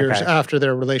 60 years after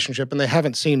their relationship, and they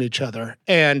haven't seen each other.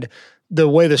 And the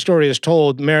way the story is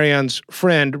told, Marianne's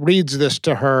friend reads this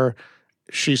to her.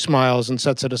 She smiles and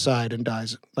sets it aside and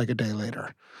dies a day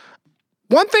later.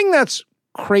 One thing that's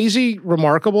crazy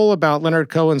remarkable about Leonard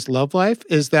Cohen's love life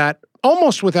is that,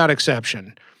 almost without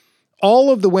exception,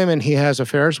 all of the women he has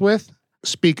affairs with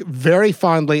speak very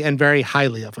fondly and very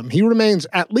highly of him. He remains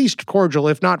at least cordial,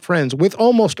 if not friends, with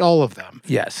almost all of them.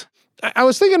 Yes. I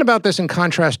was thinking about this in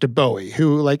contrast to Bowie,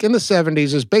 who, in the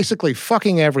 70s, is basically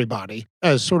fucking everybody,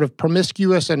 as sort of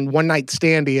promiscuous and one-night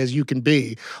standy as you can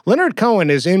be. Leonard Cohen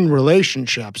is in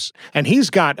relationships, and he's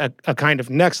got a kind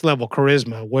of next-level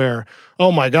charisma where,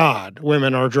 oh my God,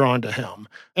 women are drawn to him.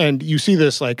 And you see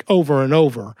this, over and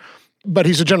over. But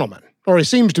he's a gentleman, or he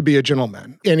seems to be a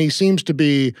gentleman. And he seems to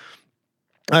be,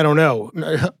 I don't know,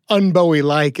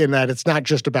 un-Bowie-like in that it's not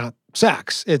just about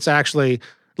sex. It's actually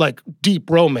deep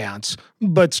romance,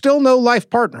 but still no life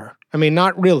partner. I mean,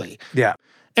 not really. Yeah.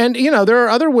 And, there are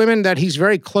other women that he's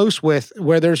very close with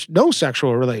where there's no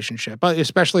sexual relationship,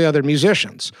 especially other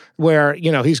musicians, where,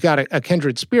 he's got a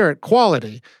kindred spirit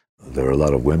quality. There are a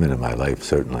lot of women in my life,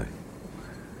 certainly.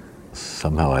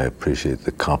 Somehow I appreciate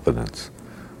the competence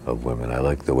of women. I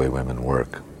like the way women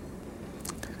work.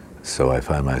 So I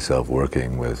find myself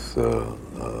working with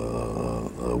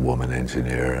a woman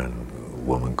engineer and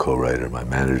woman co-writer. My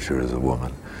manager is a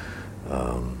woman.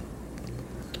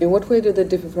 In what way do they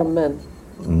differ from men?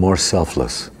 More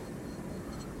selfless,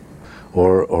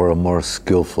 or a more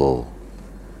skillful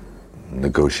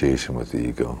negotiation with the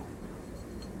ego,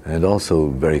 and also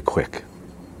very quick,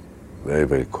 very,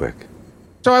 very quick.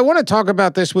 So I want to talk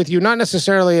about this with you, not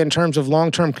necessarily in terms of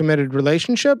long-term committed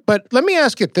relationship, but let me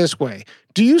ask it this way.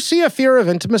 Do you see a fear of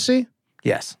intimacy?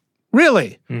 Yes.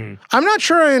 Really? I'm not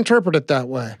sure I interpret it that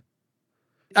way.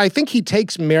 I think he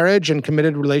takes marriage and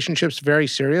committed relationships very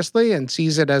seriously and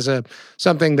sees it as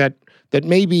something that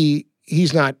maybe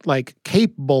he's not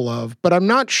capable of, but I'm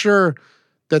not sure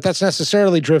that that's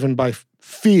necessarily driven by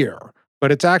fear,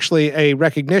 but it's actually a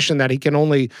recognition that he can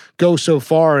only go so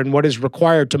far in what is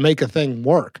required to make a thing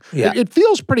work. Yeah. It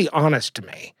feels pretty honest to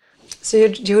me. So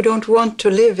you don't want to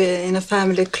live in a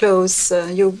family close.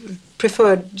 You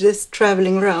prefer just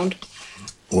traveling around?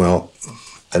 Well,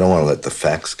 I don't want to let the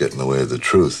facts get in the way of the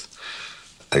truth.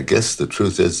 I guess the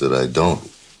truth is that I don't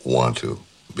want to,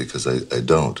 because I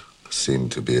don't seem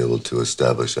to be able to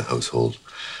establish a household.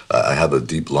 I have a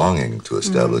deep longing to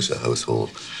establish a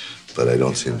household, but I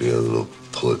don't seem to be able to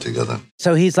pull it together.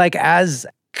 So he's like as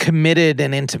committed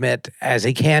and intimate as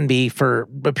he can be for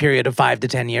a period of 5 to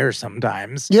 10 years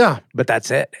sometimes. Yeah. But that's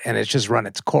it. And it's just run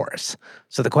its course.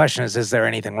 So the question is there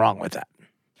anything wrong with that?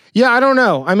 Yeah, I don't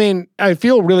know. I mean, I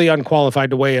feel really unqualified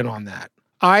to weigh in on that.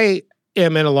 I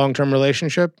am in a long-term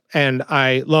relationship, and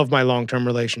I love my long-term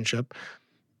relationship,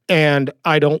 and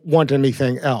I don't want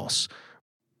anything else.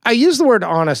 I used the word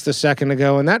honest a second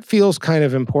ago, and that feels kind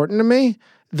of important to me,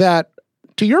 that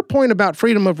to your point about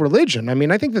freedom of religion, I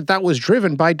mean, I think that was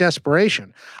driven by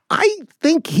desperation. I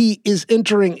think he is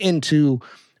entering into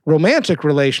romantic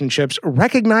relationships,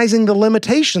 recognizing the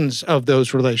limitations of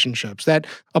those relationships, that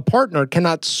a partner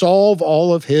cannot solve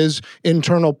all of his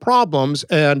internal problems,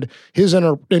 and his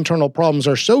internal problems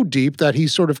are so deep that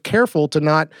he's sort of careful to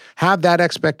not have that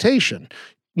expectation.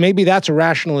 Maybe that's a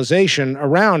rationalization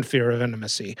around fear of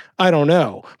intimacy. I don't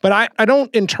know. But I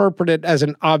don't interpret it as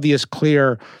an obvious,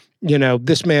 clear,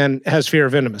 this man has fear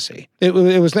of intimacy. It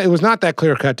was not that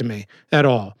clear cut to me at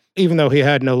all, even though he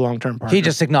had no long-term partner. He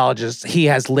just acknowledges he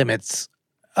has limits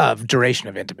of duration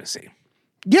of intimacy.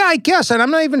 Yeah, I guess. And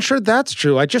I'm not even sure that's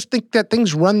true. I just think that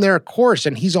things run their course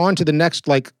and he's on to the next,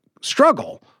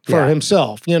 struggle for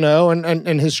himself,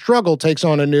 and his struggle takes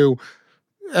on a new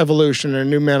evolution and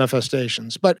new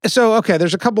manifestations. But so, okay,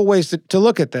 there's a couple ways to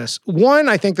look at this. One,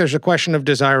 I think there's a question of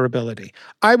desirability.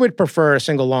 I would prefer a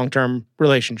single long-term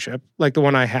relationship like the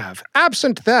one I have.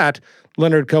 Absent that,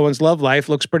 Leonard Cohen's love life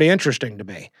looks pretty interesting to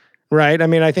me, right? I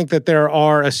mean, I think that there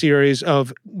are a series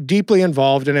of deeply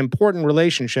involved and important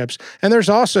relationships, and there's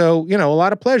also, a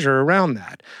lot of pleasure around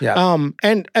that. Yeah.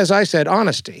 And as I said,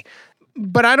 honesty.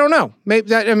 But I don't know.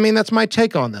 Maybe that's my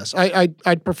take on this.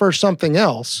 I'd prefer something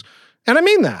else. And I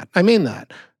mean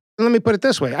that. Let me put it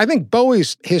this way. I think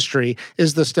Bowie's history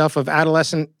is the stuff of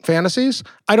adolescent fantasies.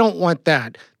 I don't want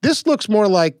that. This looks more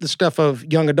like the stuff of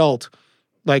young adult,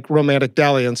 like romantic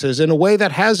dalliances, in a way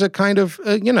that has a kind of,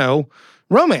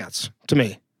 romance to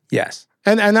me. Yes.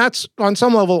 And that's, on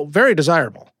some level, very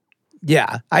desirable.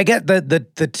 Yeah, I get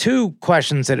the two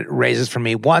questions that it raises for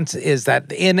me. One is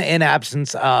that in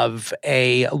absence of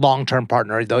a long-term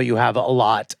partner, though you have a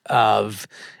lot of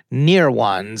near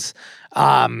ones,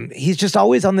 he's just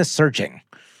always on this searching,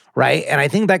 right? And I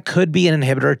think that could be an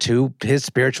inhibitor to his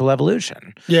spiritual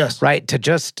evolution. Yes. Right? To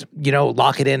just,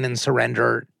 lock it in and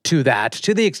surrender to that,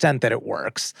 to the extent that it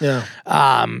works. Yeah.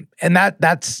 And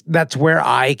that's where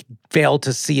I fail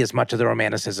to see as much of the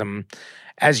romanticism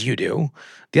as you do.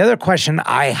 The other question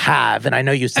I have, and I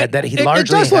know you said that he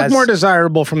largely it does look more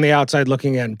desirable from the outside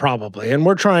looking in, probably. And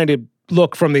we're trying to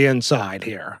look from the inside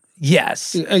here. Yes.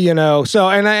 So,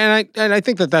 and I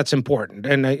think that that's important.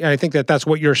 And I think that that's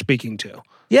what you're speaking to.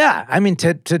 Yeah. I mean,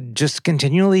 to just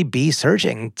continually be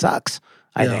searching sucks,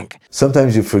 I think.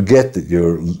 Sometimes you forget that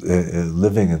you're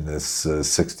living in this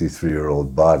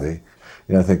 63-year-old body.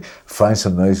 I think, find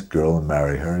some nice girl and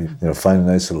marry her. Find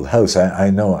a nice little house. I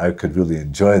know I could really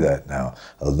enjoy that now.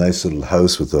 A nice little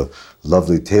house with a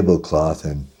lovely tablecloth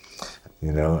and,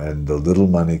 and the little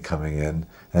money coming in.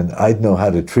 And I'd know how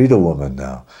to treat a woman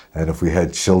now. And if we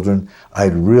had children,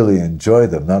 I'd really enjoy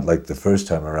them. Not like the first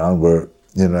time around where,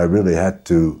 I really had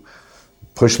to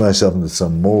push myself into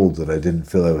some mold that I didn't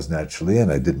feel I was naturally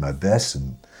in. I did my best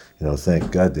and,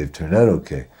 thank God they've turned out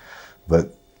okay.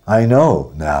 But I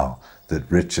know now that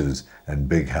riches and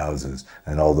big houses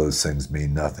and all those things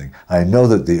mean nothing. I know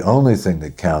that the only thing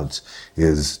that counts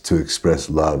is to express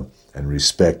love and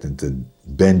respect and to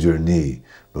bend your knee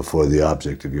before the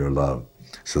object of your love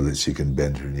so that she can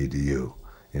bend her knee to you.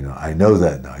 I know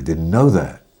that now. I didn't know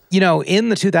that. In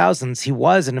the 2000s, he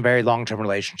was in a very long-term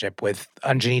relationship with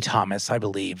Anjani Thomas, I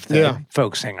believe, the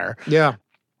folk singer. Yeah.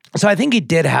 So I think he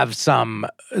did have some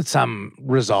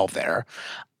resolve there.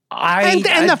 And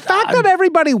the fact that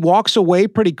everybody walks away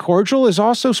pretty cordial is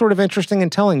also sort of interesting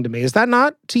and telling to me. Is that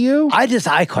not to you?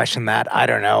 I question that. I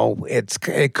don't know.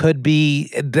 It could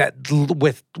be that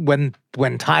with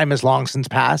when time has long since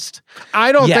passed.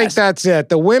 I don't think that's it.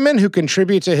 The women who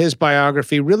contribute to his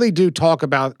biography really do talk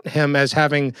about him as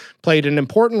having played an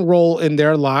important role in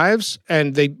their lives,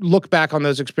 and they look back on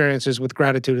those experiences with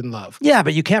gratitude and love. Yeah,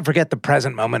 but you can't forget the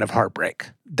present moment of heartbreak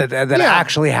that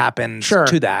actually happened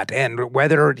to that, and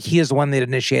whether he is the one that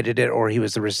initiated it or he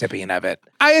was the recipient of it.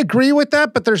 I agree with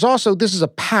that, but there's also, this is a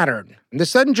pattern.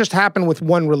 This doesn't just happen with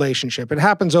one relationship. It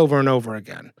happens over and over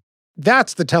again.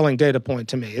 That's the telling data point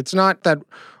to me. It's not that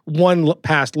one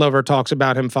past lover talks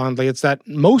about him fondly. It's that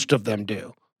most of them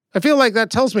do. I feel like that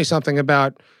tells me something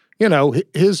about,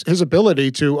 his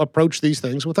ability to approach these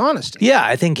things with honesty. Yeah,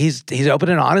 I think he's open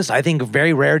and honest. I think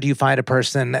very rare do you find a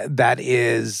person that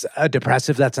is a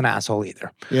depressive that's an asshole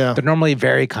either. Yeah. They're normally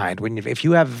very kind. If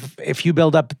you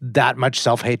build up that much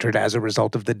self-hatred as a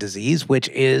result of the disease, which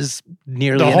is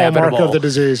nearly inevitable. The hallmark of the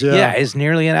disease, yeah. Yeah, is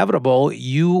nearly inevitable.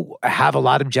 You have a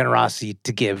lot of generosity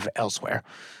to give elsewhere.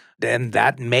 And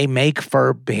that may make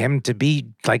for him to be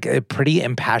like a pretty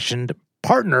impassioned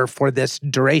partner for this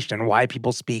duration, why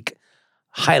people speak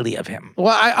highly of him.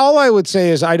 Well, all I would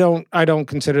say is I don't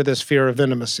consider this fear of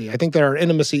intimacy. I think there are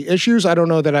intimacy issues. I don't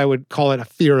know that I would call it a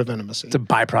fear of intimacy. It's a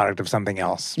byproduct of something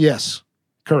else. Yes,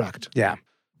 correct. Yeah.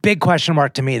 Big question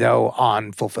mark to me, though,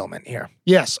 on fulfillment here.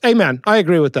 Yes, amen. I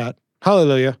agree with that.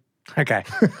 Hallelujah. Okay.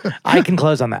 I can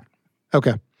close on that.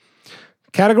 Okay.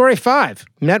 Category 5,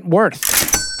 net worth.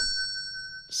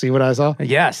 See what I saw?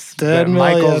 Yes. 10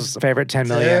 million. Michael's favorite 10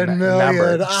 million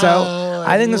number. So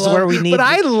I think this is where we need... But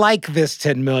I like this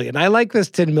 10 million. I like this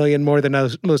 10 million more than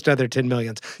most other 10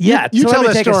 millions. Yeah. You so tell let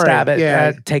me the take story. a stab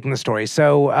at taking the story.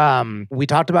 So we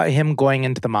talked about him going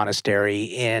into the monastery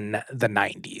in the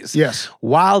 90s. Yes.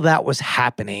 While that was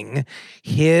happening,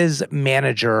 his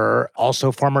manager,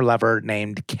 also former lover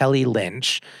named Kelly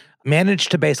Lynch, managed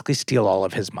to basically steal all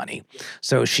of his money.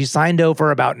 So she signed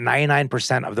over about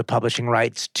 99% of the publishing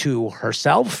rights to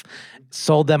herself,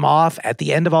 sold them off at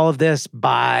the end of all of this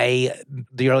by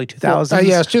the early 2000s.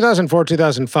 Yes, 2004,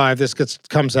 2005, this gets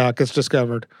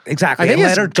discovered. Exactly. I think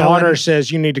his Leonard daughter Cohen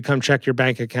says you need to come check your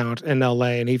bank account in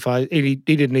L.A., and he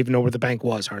didn't even know where the bank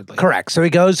was hardly. Correct. So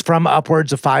he goes from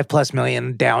upwards of $5+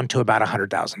 million down to about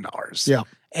 $100,000. Yeah.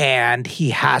 And he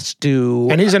has to...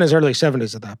 And he's in his early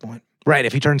 70s at that point. Right.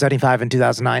 If he turns 75 in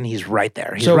 2009, he's right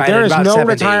there. He's so right there is no 70.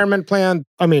 retirement plan.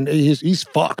 I mean, he's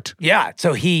fucked. Yeah.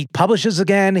 So he publishes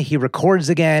again. He records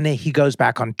again. He goes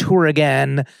back on tour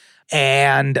again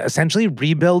and essentially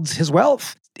rebuilds his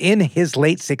wealth in his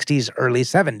late 60s, early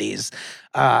 70s.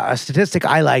 A statistic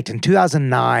I liked in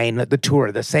 2009, the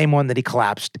tour, the same one that he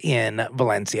collapsed in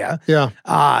Valencia. Yeah.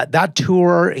 That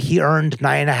tour he earned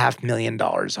 $9.5 million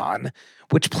on,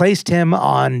 which placed him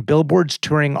on Billboard's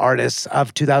Touring Artists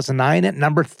of 2009 at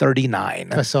number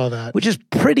 39. I saw that. Which is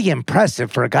pretty impressive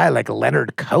for a guy like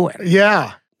Leonard Cohen.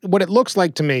 Yeah. What it looks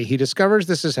like to me, he discovers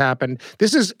this has happened.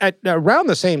 This is at around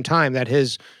the same time that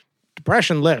his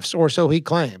depression lifts, or so he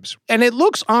claims. And it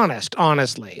looks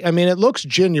honestly. I mean, it looks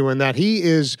genuine that he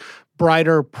is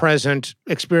brighter, present,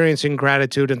 experiencing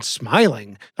gratitude and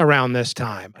smiling around this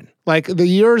time. Like the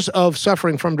years of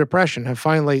suffering from depression have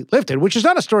finally lifted, which is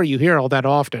not a story you hear all that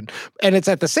often. And it's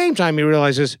at the same time he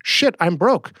realizes, shit, I'm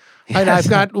broke. Yes. And I've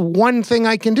got one thing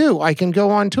I can do. I can go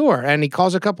on tour. And he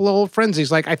calls a couple of old friends.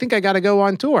 He's like, I think I got to go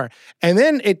on tour. And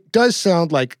then it does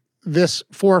sound like this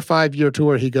 4 or 5 year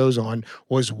tour he goes on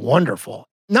was wonderful.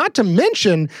 Not to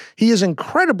mention, he is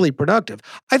incredibly productive.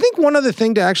 I think one other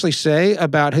thing to actually say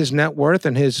about his net worth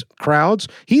and his crowds,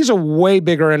 he's a way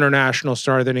bigger international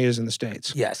star than he is in the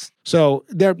States. Yes. So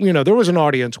there was an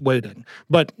audience waiting,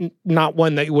 but not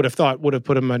one that you would have thought would have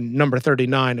put him on number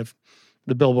 39 of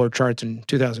the Billboard charts in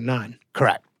 2009.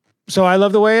 Correct. So I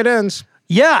love the way it ends.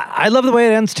 Yeah, I love the way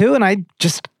it ends too, and I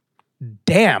just...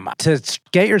 Damn, to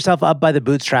get yourself up by the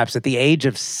bootstraps at the age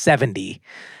of 70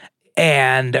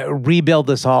 and rebuild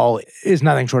this all is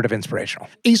nothing short of inspirational.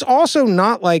 He's also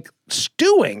not like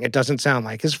stewing, it doesn't sound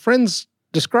like. His friends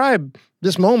describe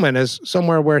this moment as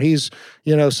somewhere where he's,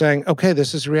 saying, okay,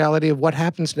 this is the reality of what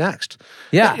happens next.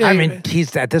 Yeah, I mean,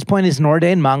 he's at this point, he's an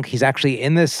ordained monk. He's actually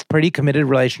in this pretty committed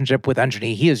relationship with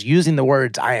Anjani. He is using the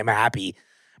words, I am happy,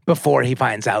 before he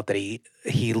finds out that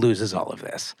he loses all of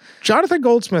this. Jonathan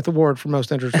Goldsmith Award for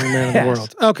Most Interesting Man in the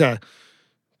World. Okay.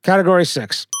 Category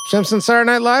 6. Simpsons Saturday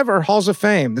Night Live or Halls of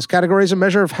Fame? This category is a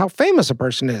measure of how famous a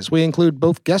person is. We include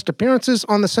both guest appearances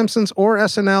on The Simpsons or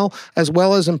SNL, as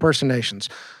well as impersonations.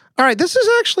 All right, this is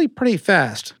actually pretty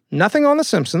fast. Nothing on The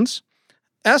Simpsons.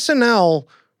 SNL...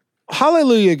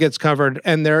 Hallelujah gets covered,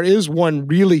 and there is one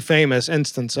really famous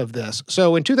instance of this.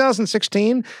 So in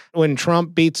 2016, when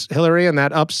Trump beats Hillary in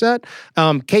that upset,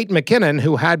 Kate McKinnon,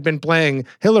 who had been playing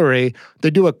Hillary, they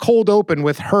do a cold open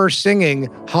with her singing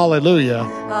Hallelujah.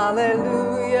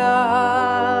 Hallelujah,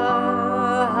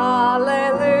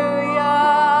 hallelujah,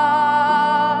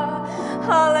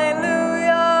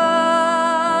 hallelujah,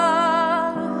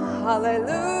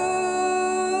 hallelujah.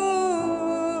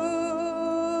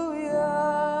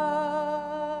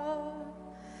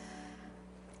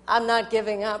 I'm not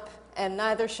giving up, and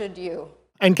neither should you.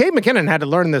 And Kate McKinnon had to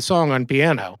learn this song on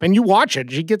piano. And you watch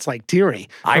it, she gets like teary.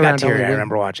 I got teary. I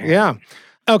remember watching it. Yeah.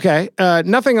 Okay.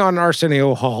 Nothing on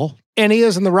Arsenio Hall. And he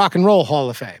is in the Rock and Roll Hall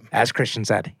of Fame. As Christian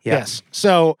said. Yes.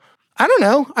 So, I don't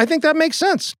know. I think that makes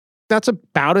sense. That's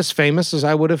about as famous as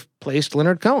I would have placed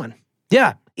Leonard Cohen.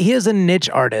 Yeah. He is a niche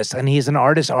artist, and he's an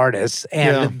artist.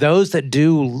 And those that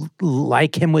do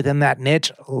like him within that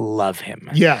niche love him.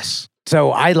 Yes.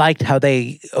 So I liked how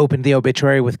they opened the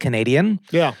obituary with Canadian.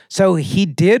 Yeah. So he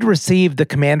did receive the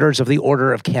Commanders of the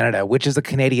Order of Canada, which is the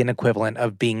Canadian equivalent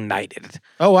of being knighted.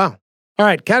 Oh, wow. All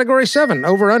right, category 7,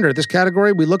 over under. This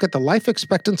category, we look at the life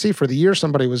expectancy for the year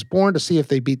somebody was born to see if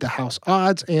they beat the house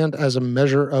odds and as a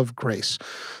measure of grace.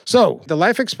 So the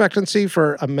life expectancy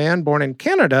for a man born in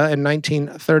Canada in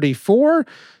 1934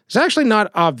 is actually not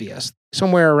obvious.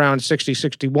 Somewhere around 60,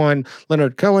 61.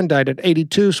 Leonard Cohen died at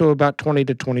 82, so about 20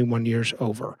 to 21 years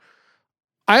over.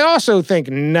 I also think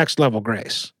next level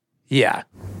grace. Yeah.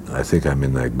 I think I'm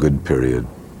in that good period.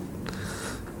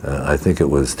 I think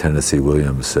it was Tennessee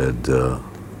Williams said,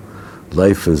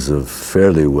 life is a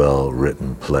fairly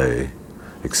well-written play,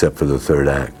 except for the third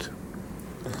act.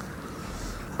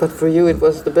 But for you, it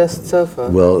was the best so far.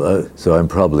 Well, so I'm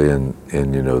probably in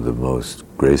the most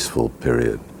graceful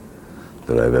period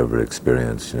that I've ever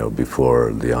experienced,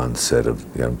 before the onset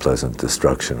of the unpleasant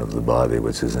destruction of the body,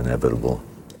 which is inevitable.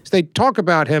 They talk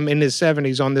about him in his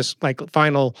 70s on this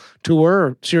final tour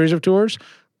or series of tours,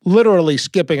 literally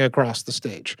skipping across the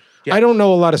stage. Yeah. I don't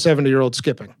know a lot of 70-year-olds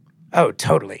skipping. Oh,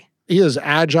 totally. He is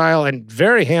agile and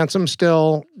very handsome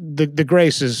still. The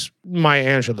grace is Maya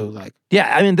Angelou-like.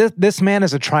 Yeah, I mean, this man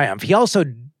is a triumph. He also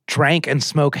drank and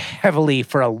smoked heavily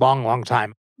for a long, long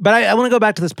time. But I want to go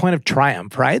back to this point of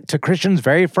triumph, right? To Christian's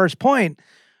very first point,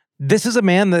 this is a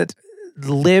man that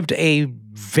lived a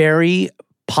very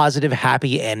positive,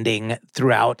 happy ending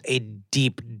throughout a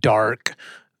deep, dark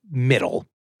middle.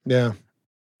 Yeah.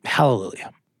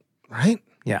 Hallelujah. Right?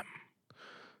 Yeah.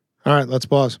 All right, let's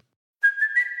pause.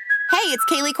 Hey, it's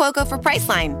Kaylee Cuoco for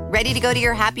Priceline. Ready to go to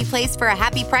your happy place for a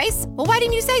happy price? Well, why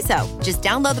didn't you say so? Just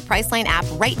download the Priceline app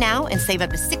right now and save up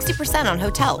to 60% on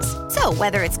hotels. So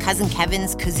whether it's Cousin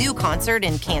Kevin's Kazoo Concert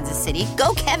in Kansas City,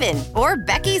 go Kevin, or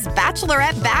Becky's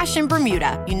Bachelorette Bash in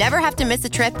Bermuda, you never have to miss a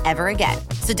trip ever again.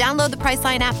 So download the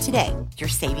Priceline app today. Your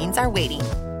savings are waiting.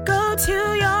 Go to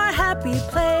your happy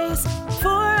place for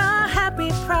a happy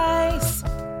price.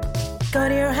 Go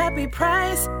to your happy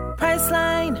price,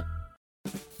 Priceline.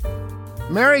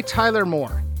 Mary Tyler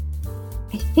Moore.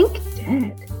 I think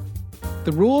dead.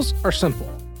 The rules are simple.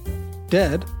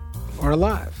 Dead or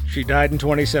alive. She died in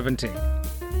 2017.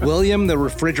 William the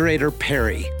Refrigerator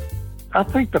Perry. I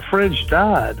think the fridge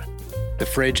died. The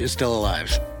fridge is still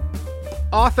alive.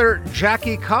 Author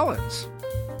Jackie Collins.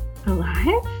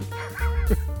 Alive?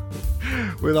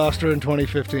 We lost her in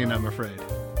 2015, I'm afraid.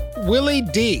 Willie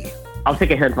D. I'll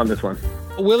take a hint on this one.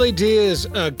 Willie D is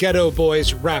a Ghetto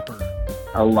Boys rapper.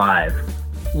 Alive.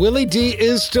 Willie D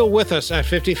is still with us at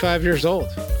 55 years old.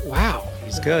 Wow.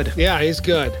 He's good. Yeah, he's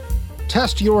good.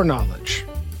 Test your knowledge.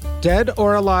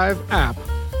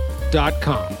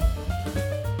 deadoraliveapp.com.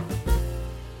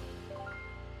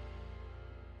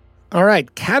 All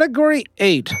right, category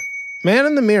 8. Man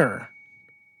in the mirror.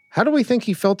 How do we think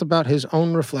he felt about his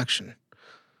own reflection?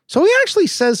 So he actually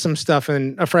says some stuff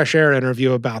in a Fresh Air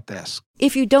interview about this.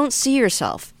 If you don't see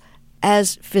yourself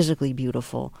as physically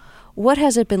beautiful, what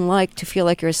has it been like to feel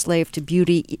like you're a slave to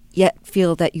beauty, yet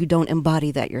feel that you don't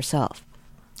embody that yourself?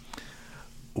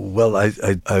 Well,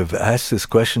 I've asked this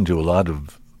question to a lot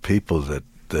of people that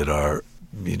are,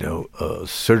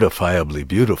 certifiably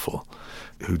beautiful,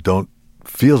 who don't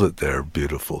feel that they're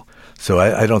beautiful. So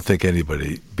I don't think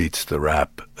anybody beats the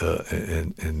rap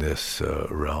in this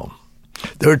realm.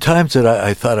 There were times that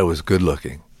I thought I was good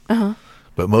looking,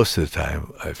 but most of the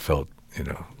time I felt,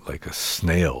 like a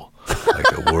snail,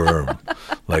 like a worm,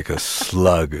 like a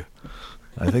slug.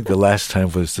 I think the last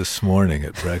time was this morning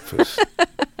at breakfast.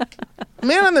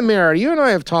 Man in the mirror, you and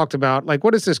I have talked about,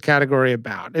 what is this category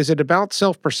about? Is it about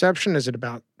self-perception? Is it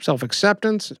about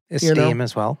self-acceptance? Esteem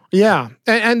as well. Yeah.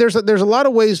 And there's a lot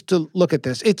of ways to look at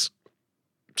this. It's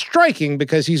striking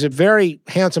because he's a very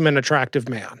handsome and attractive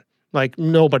man.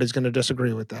 Nobody's going to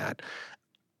disagree with that.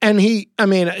 And we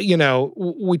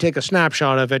take a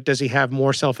snapshot of it. Does he have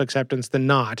more self-acceptance than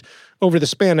not? Over the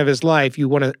span of his life, you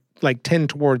want to tend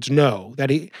towards no,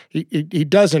 that he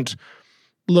doesn't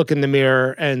look in the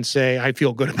mirror and say, I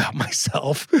feel good about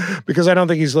myself, because I don't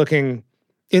think he's looking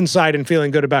inside and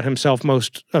feeling good about himself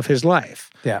most of his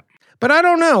life. Yeah. But I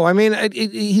don't know. I mean,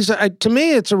 to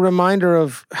me, it's a reminder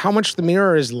of how much the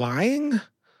mirror is lying.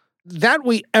 That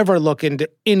we ever look into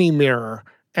any mirror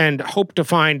and hope to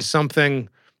find something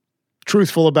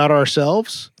truthful about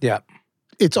ourselves. Yeah.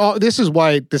 This is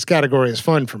why this category is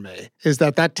fun for me, is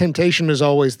that temptation is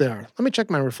always there. Let me check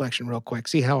my reflection real quick,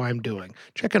 see how I'm doing.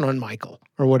 Check in on Michael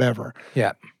or whatever.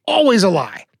 Yeah. Always a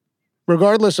lie.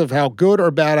 Regardless of how good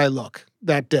or bad I look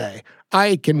that day,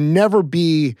 I can never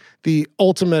be the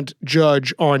ultimate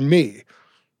judge on me.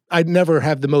 I'd never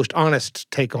have the most honest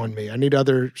take on me. I need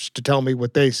others to tell me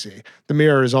what they see. The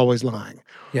mirror is always lying.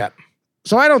 Yeah.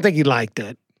 So I don't think he liked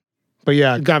it. But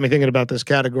yeah, it got me thinking about this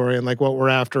category and like what we're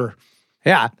after.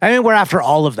 Yeah. I mean, we're after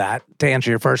all of that, to answer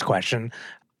your first question.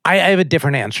 I have a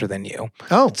different answer than you.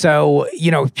 Oh. So,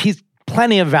 he's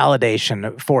plenty of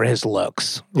validation for his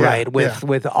looks, right?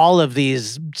 With all of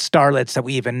these starlets that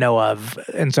we even know of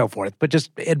and so forth, but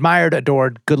just admired,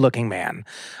 adored, good-looking man.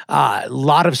 A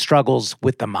lot of struggles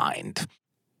with the mind.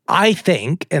 I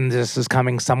think, and this is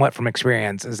coming somewhat from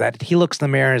experience, is that he looks in the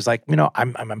mirror and is like,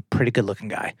 I'm a pretty good-looking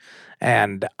guy,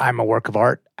 and I'm a work of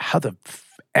art. How the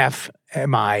F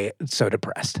am I so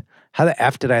depressed? How the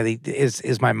F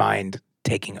is my mind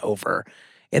taking over?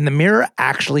 And the mirror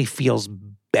actually feels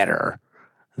better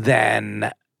than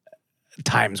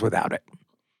times without it.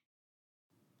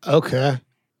 Okay.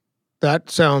 That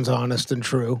sounds honest and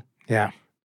true. Yeah.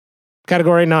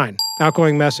 Category 9,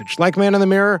 outgoing message. Like Man in the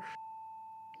Mirror,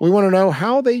 we want to know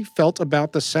how they felt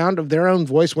about the sound of their own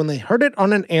voice when they heard it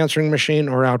on an answering machine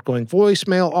or outgoing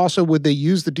voicemail. Also, would they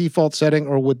use the default setting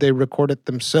or would they record it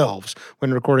themselves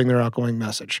when recording their outgoing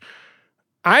message?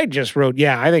 I just wrote,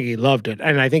 I think he loved it.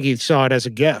 And I think he saw it as a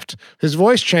gift. His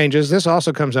voice changes. This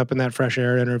also comes up in that Fresh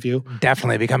Air interview.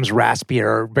 Definitely becomes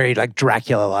raspier, very like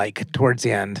Dracula-like towards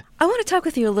the end. I want to talk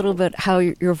with you a little bit how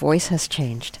your voice has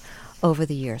changed over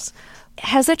the years.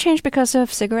 Has that changed because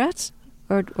of cigarettes?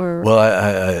 Well,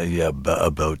 I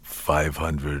about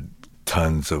 500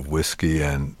 tons of whiskey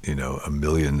and, 1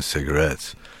 million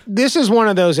cigarettes. This is one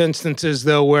of those instances,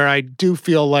 though, where I do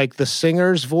feel like the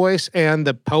singer's voice and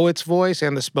the poet's voice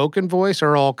and the spoken voice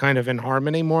are all kind of in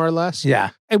harmony, more or less.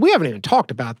 Yeah. And we haven't even talked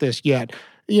about this yet.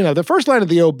 The first line of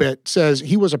the obit says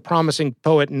he was a promising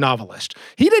poet and novelist.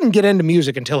 He didn't get into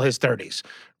music until his 30s.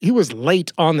 He was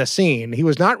late on the scene. He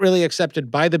was not really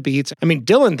accepted by the beats. I mean,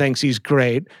 Dylan thinks he's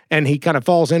great, and he kind of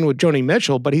falls in with Joni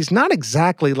Mitchell, but he's not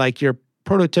exactly like your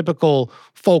prototypical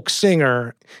folk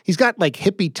singer. He's got like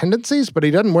hippie tendencies, but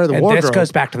he doesn't wear the wardrobe. This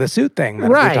goes back to the suit thing.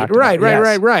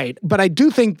 Right. But I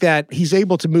do think that he's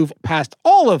able to move past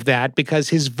all of that because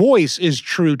his voice is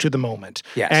true to the moment.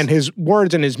 Yes. And his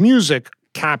words and his music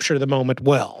capture the moment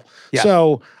well. Yeah.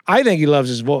 So I think he loves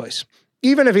his voice.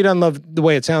 Even if he doesn't love the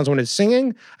way it sounds when it's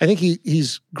singing, I think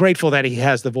he's grateful that he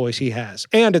has the voice he has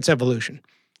and its evolution.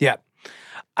 Yeah.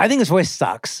 I think his voice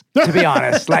sucks, to be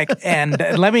honest. And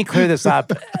let me clear this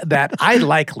up, that I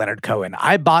like Leonard Cohen.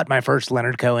 I bought my first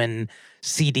Leonard Cohen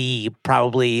CD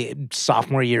probably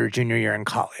sophomore year, junior year in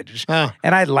college. Oh.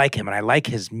 And I like him and I like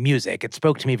his music. It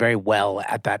spoke to me very well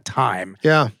at that time.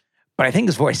 Yeah. But I think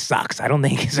his voice sucks. I don't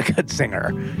think he's a good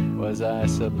singer. Was I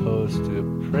supposed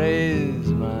to praise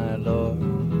my Lord?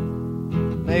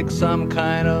 Make some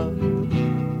kind of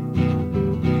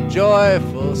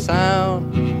joyful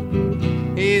sound?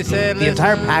 He said, the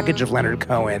entire package of Leonard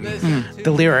Cohen,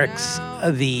 the lyrics,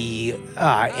 the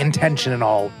intention and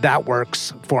all, that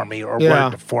works for me or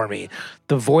worked for me.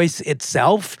 The voice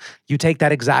itself, you take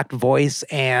that exact voice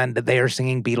and they are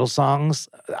singing Beatles songs,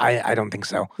 I don't think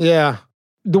so. Yeah.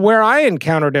 Where I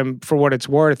encountered him, for what it's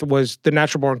worth, was the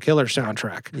Natural Born Killer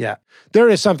soundtrack. Yeah. There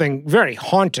is something very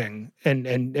haunting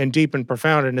and deep and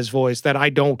profound in his voice that I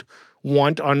don't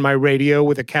want on my radio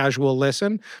with a casual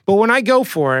listen. But when I go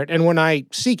for it and when I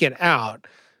seek it out,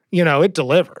 it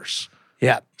delivers.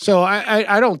 Yeah. So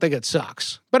I don't think it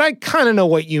sucks. But I kind of know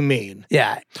what you mean.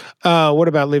 Yeah. What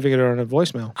about leaving it on a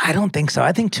voicemail? I don't think so.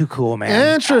 I think too cool,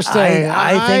 man. Interesting.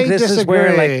 I think this disagree.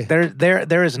 is where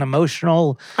there is an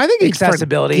emotional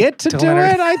accessibility. Get to do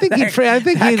Leonard. it. I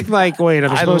think he'd like, wait,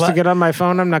 I'm supposed to get on my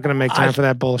phone. I'm not going to make time for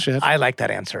that bullshit. I like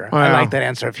that answer. Wow. I like that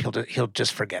answer if he'll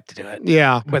just forget to do it.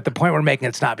 Yeah. But the point we're making,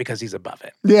 it's not because he's above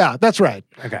it. Yeah, that's right.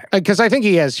 Okay. Because I think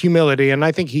he has humility, and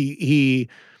I think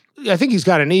I think he's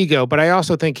got an ego, but I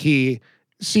also think he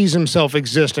sees himself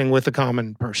existing with the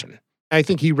common person. I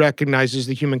think he recognizes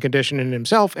the human condition in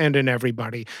himself and in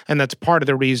everybody. And that's part of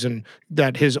the reason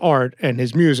that his art and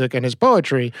his music and his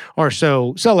poetry are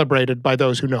so celebrated by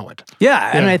those who know it.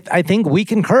 Yeah. And I think we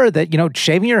concur that,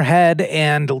 shaving your head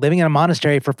and living in a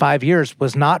monastery for 5 years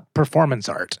was not performance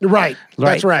art. Right.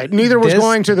 That's right. Neither was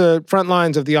going to the front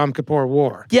lines of the Yom Kippur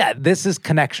War. Yeah. This is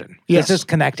connection. Yes. This is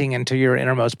connecting into your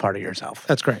innermost part of yourself.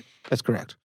 That's great. That's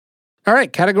correct. All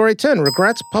right. Category 10,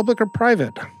 regrets, public or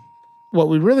private. What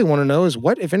we really want to know is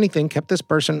what, if anything, kept this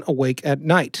person awake at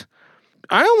night.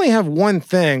 I only have one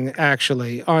thing,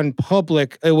 actually, on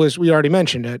public. We already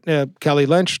mentioned it. Kelly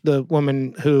Lynch, the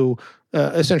woman who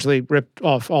essentially ripped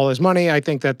off all his money. I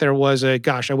think that there was I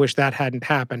wish that hadn't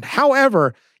happened.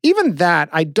 However, even that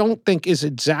I don't think is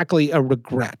exactly a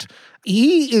regret.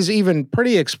 He is even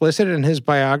pretty explicit in his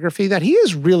biography that he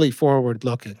is really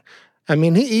forward-looking. I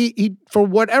mean, he for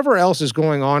whatever else is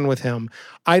going on with him,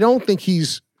 I don't think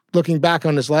he's looking back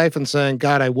on his life and saying,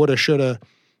 God, I woulda, shoulda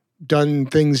done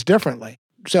things differently.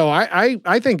 So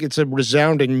I think it's a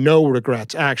resounding no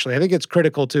regrets, actually. I think it's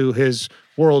critical to his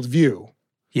worldview.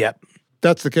 Yep.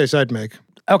 That's the case I'd make.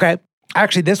 Okay.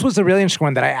 Actually, this was a really interesting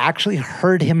one that I actually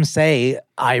heard him say,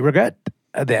 I regret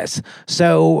this.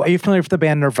 So are you familiar with the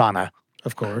band Nirvana?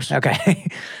 Of course. Okay.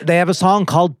 They have a song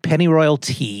called Pennyroyal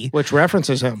Tea. Which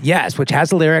references him. Yes, which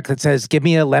has a lyric that says, give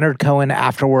me a Leonard Cohen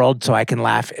afterworld so I can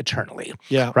laugh eternally.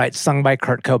 Yeah. Right, sung by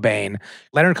Kurt Cobain.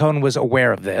 Leonard Cohen was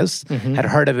aware of this, had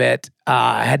heard of it,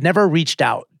 had never reached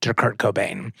out to Kurt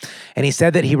Cobain. And he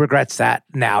said that he regrets that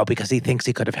now because he thinks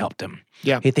he could have helped him.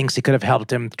 Yeah. He thinks he could have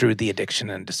helped him through the addiction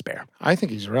and despair. I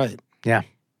think he's right. Yeah.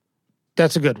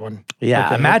 That's a good one. Yeah,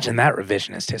 Okay. imagine that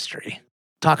revisionist history.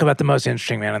 Talk about the most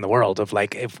interesting man in the world of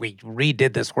like, if we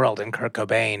redid this world and Kurt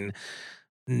Cobain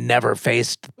never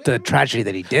faced the tragedy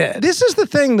that he did. This is the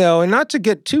thing, though, and not to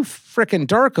get too frickin'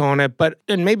 dark on it,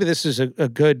 and maybe this is a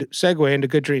good segue into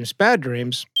Good Dreams, Bad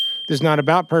Dreams. This is not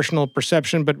about personal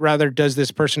perception, but rather does this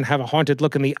person have a haunted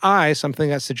look in the eye, something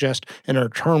that suggests inner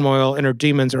turmoil, inner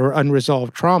demons, or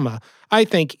unresolved trauma? I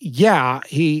think, yeah,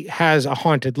 he has a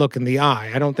haunted look in the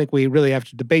eye. I don't think we really have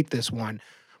to debate this one.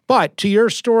 But to your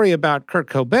story about Kurt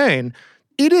Cobain,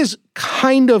 it is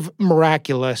kind of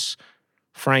miraculous,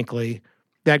 frankly,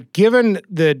 that given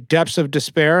the depths of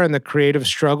despair and the creative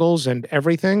struggles and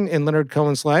everything in Leonard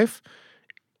Cohen's life,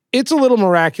 it's a little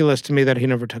miraculous to me that he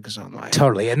never took his own life.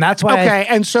 Totally. And that's why Okay,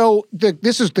 and so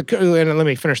and let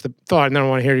me finish the thought, and then I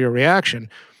want to hear your reaction.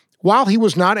 While he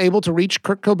was not able to reach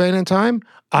Kurt Cobain in time,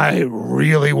 I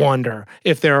really wonder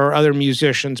if there are other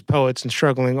musicians, poets, and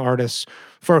struggling artists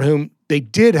for whom they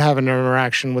did have an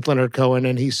interaction with Leonard Cohen,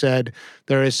 and he said,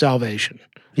 there is salvation.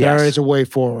 Yes. There is a way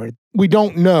forward. We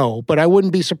don't know, but I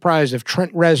wouldn't be surprised if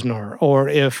Trent Reznor, or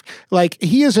if,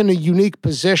 he is in a unique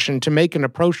position to make an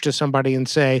approach to somebody and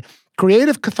say,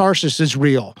 creative catharsis is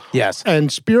real. Yes.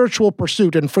 And spiritual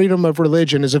pursuit and freedom of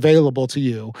religion is available to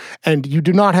you. And you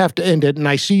do not have to end it. And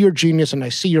I see your genius and I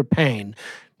see your pain.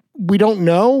 We don't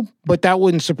know, but that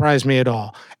wouldn't surprise me at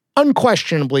all.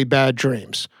 Unquestionably Bad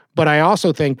Dreams. But I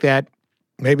also think that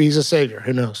maybe he's a savior.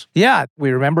 Who knows? Yeah.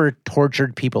 We remember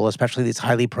tortured people, especially these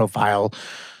highly profile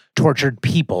tortured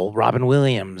people. Robin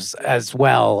Williams as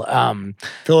well.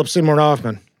 Philip Seymour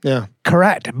Hoffman. Yeah.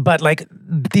 Correct. But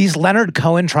these Leonard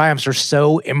Cohen triumphs are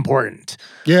so important.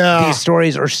 Yeah. These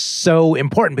stories are so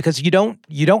important because you don't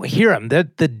hear them.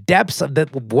 The depths of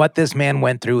what this man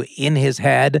went through in his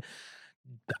head,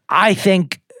 I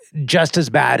think just as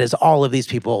bad as all of these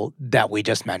people that we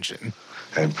just mentioned.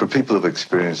 And for people who've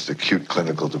experienced acute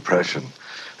clinical depression,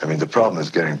 the problem is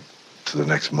getting to the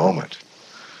next moment.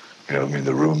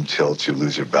 The room tilts, you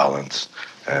lose your balance,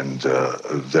 and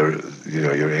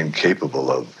you're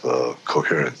incapable of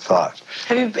coherent thought.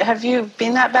 Have you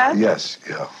been that bad? Yes,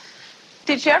 yeah.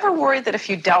 Did you ever worry that if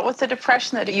you dealt with the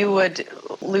depression that you would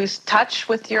lose touch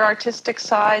with your artistic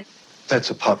side? That's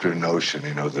a popular notion,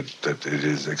 that it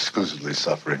is exclusively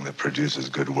suffering that produces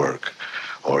good work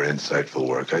or insightful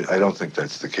work. I don't think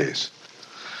that's the case.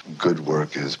 Good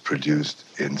work is produced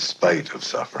in spite of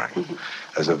suffering,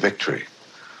 as a victory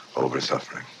over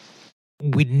suffering.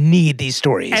 We need these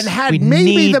stories. And had we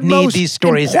maybe the most these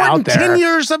stories important out there. 10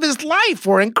 years of his life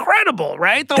were incredible,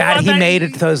 right? He made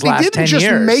it to those last 10 years. He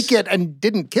didn't just make it and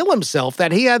didn't kill himself,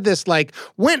 that he had this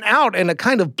went out in a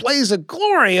kind of blaze of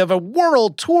glory of a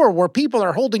world tour where people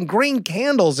are holding green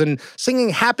candles and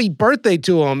singing happy birthday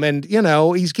to him. And,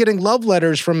 he's getting love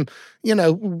letters from,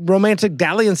 romantic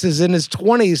dalliances in his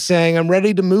 20s saying, I'm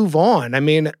ready to move on.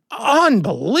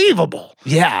 Unbelievable.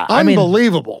 Yeah.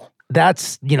 Unbelievable.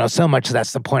 That's, so much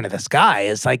that's the point of this guy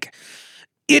is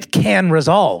it can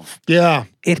resolve. Yeah.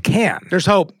 It can. There's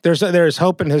hope. There's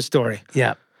hope in his story.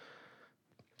 Yeah.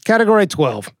 Category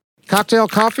 12. Cocktail,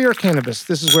 coffee, or cannabis?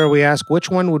 This is where we ask which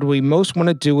one would we most want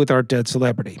to do with our dead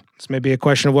celebrity. This may be a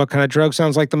question of what kind of drug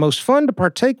sounds like the most fun to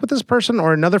partake with this person,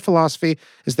 or another philosophy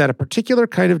is that a particular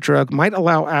kind of drug might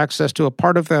allow access to a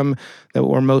part of them that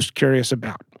we're most curious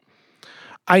about.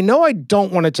 I know I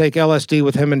don't want to take LSD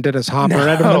with him and Dennis Hopper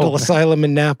at a mental asylum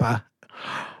in Napa.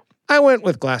 I went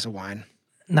with glass of wine.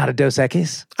 Not a Dos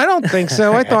Equis? I don't think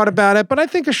so. I thought about it, but I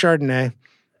think a Chardonnay.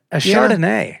 A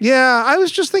Chardonnay? Yeah, I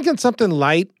was just thinking something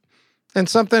light and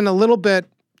something a little bit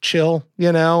chill,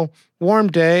 warm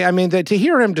day. I mean, to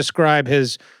hear him describe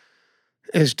his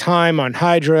time on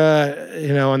Hydra,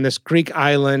 on this Greek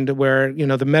island where,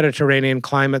 the Mediterranean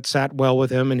climate sat well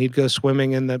with him, and he'd go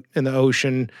swimming in the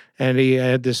ocean, and he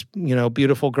had this,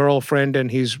 beautiful girlfriend,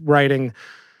 and he's writing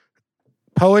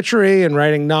poetry and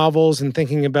writing novels and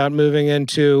thinking about moving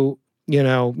into,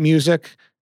 music.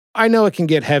 I know it can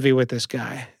get heavy with this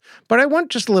guy, but I want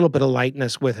just a little bit of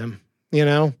lightness with him,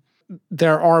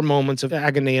 There are moments of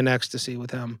agony and ecstasy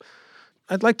with him.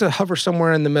 I'd like to hover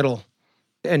somewhere in the middle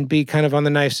and be kind of on the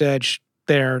knife's edge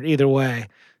there either way.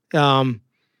 Something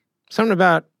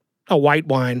about a white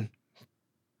wine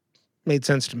made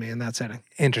sense to me in that setting.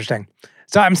 Interesting.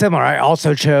 So I'm similar. I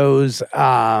also chose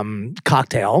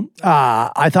cocktail.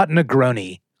 I thought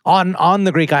Negroni on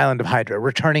the Greek island of Hydra,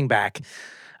 returning back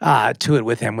to it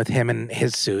with him in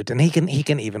his suit, and he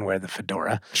can even wear the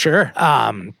fedora. Sure.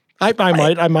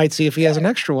 I might see if he has an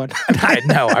extra one.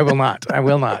 No, I will not. I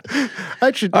will not.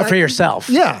 For yourself.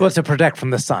 Yeah. Well, to protect from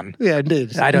the sun. Yeah,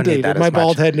 indeed. I don't need that My as much.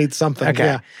 bald head needs something. Okay.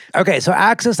 Yeah. Okay, so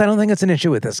Axis, I don't think it's an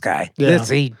issue with this guy. Yeah.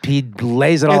 He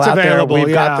lays it all It's out available, there.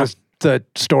 We've yeah. got the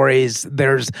stories.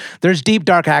 There's deep,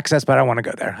 dark access, but I don't want to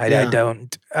go there. I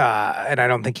don't, and I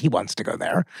don't think he wants to go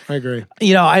there. I agree.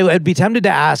 I would be tempted to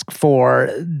ask for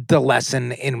the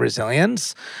lesson in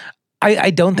resilience.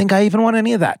 I don't think I even want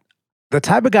any of that. The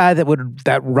type of guy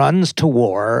that runs to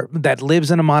war, that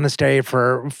lives in a monastery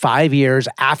for 5 years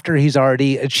after he's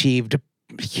already achieved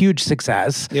huge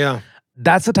success. Yeah.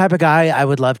 That's the type of guy I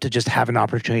would love to just have an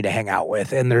opportunity to hang out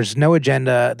with. And there's no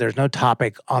agenda, there's no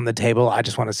topic on the table. I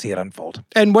just want to see it unfold.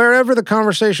 And wherever the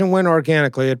conversation went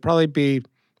organically, it'd probably be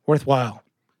worthwhile,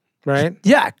 right?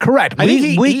 Yeah, correct. I think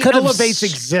he could have elevates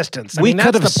existence. We could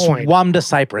have that's the point. swum to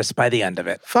Cyprus by the end of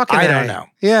it. Fucking I A. don't know.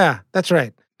 Yeah, that's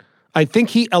right. I think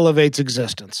he elevates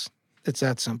existence. It's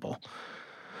that simple.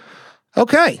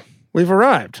 Okay, we've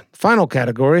arrived. Final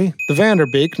category, the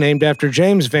Vanderbeek, named after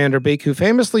James Vanderbeek, who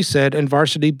famously said in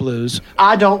Varsity Blues,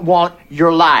 I don't want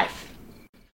your life.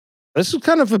 This is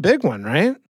kind of a big one,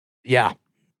 right? Yeah.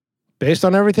 Based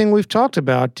on everything we've talked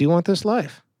about, do you want this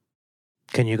life?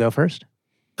 Can you go first?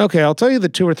 Okay, I'll tell you the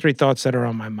 2 or 3 thoughts that are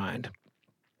on my mind.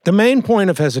 The main point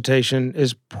of hesitation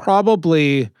is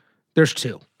probably, there's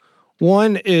 2.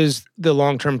 One is the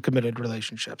long-term committed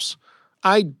relationships.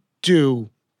 I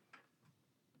do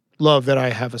love that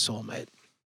I have a soulmate.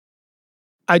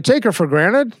 I take her for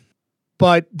granted,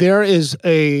 but there is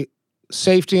a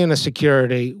safety and a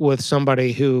security with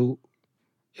somebody who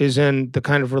is in the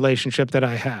kind of relationship that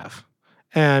I have.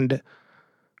 And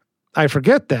I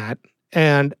forget that.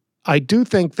 And I do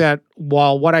think that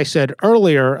while what I said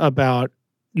earlier about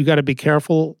you got to be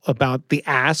careful about the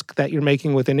ask that you're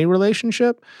making with any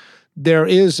relationship, there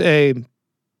is a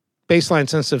baseline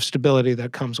sense of stability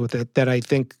that comes with it that I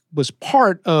think was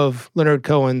part of Leonard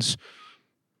Cohen's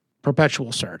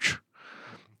perpetual search.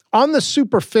 On the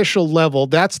superficial level,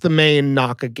 that's the main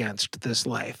knock against this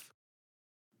life.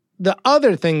 The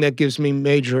other thing that gives me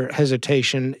major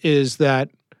hesitation is that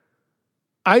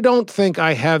I don't think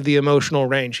I have the emotional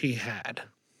range he had.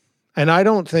 And I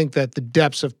don't think that the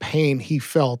depths of pain he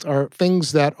felt are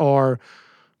things that are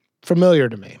familiar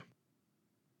to me.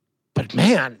 But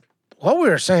man, what we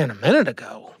were saying a minute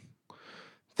ago,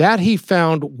 that he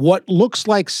found what looks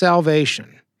like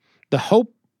salvation, the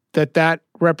hope that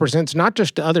represents not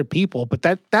just to other people, but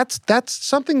that's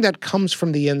something that comes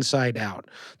from the inside out.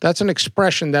 That's an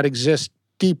expression that exists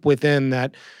deep within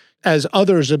that as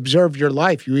others observe your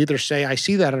life, you either say, I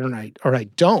see that or I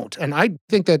don't. And I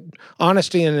think that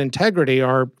honesty and integrity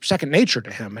are second nature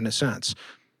to him in a sense.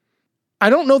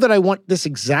 I don't know that I want this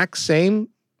exact same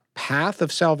path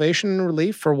of salvation and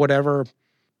relief for whatever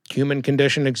human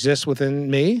condition exists within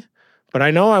me, but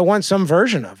I know I want some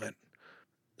version of it.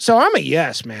 So I'm a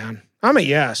yes, man. I'm a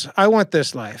yes. I want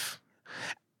this life.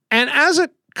 And as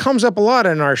it comes up a lot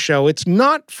in our show, it's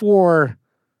not for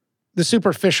the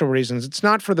superficial reasons. It's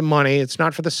not for the money. It's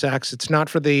not for the sex. It's not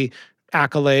for the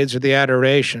accolades or the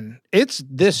adoration. It's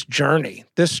this journey,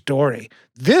 this story.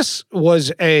 This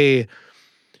was a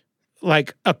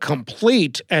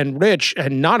complete and rich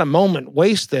and not a moment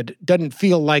wasted, doesn't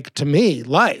feel like, to me,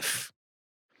 life.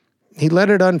 He let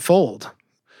it unfold.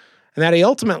 And that he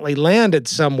ultimately landed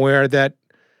somewhere that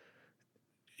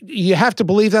you have to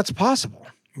believe that's possible.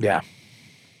 Yeah.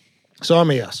 So I'm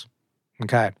a yes.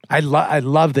 Okay. I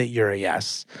love that you're a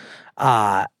yes.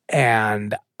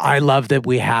 And I love that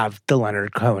we have the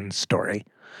Leonard Cohen story.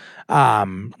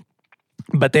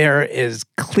 But there is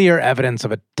clear evidence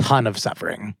of a ton of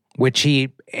suffering, which he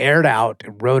aired out,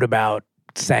 wrote about,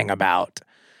 sang about.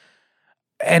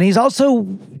 And he's also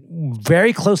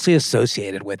very closely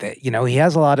associated with it. You know, he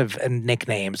has a lot of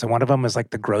nicknames, and one of them is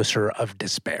like the grocer of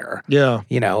despair. Yeah.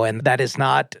 You know, and that is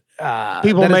not...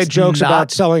 People made jokes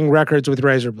about selling records with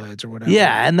razor blades or whatever.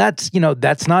 Yeah, and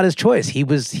that's not his choice. He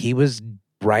was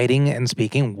writing and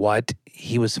speaking what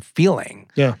he was feeling.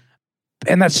 Yeah.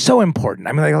 And that's so important.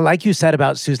 I mean, like you said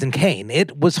about Susan Cain,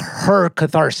 it was her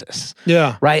catharsis.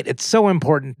 Yeah. Right? It's so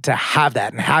important to have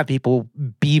that and have people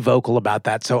be vocal about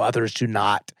that so others do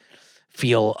not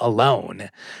feel alone.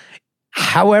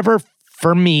 However,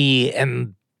 for me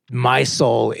and my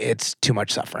soul, it's too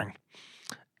much suffering.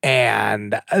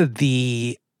 And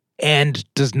the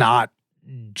end does not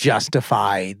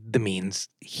justify the means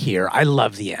here. I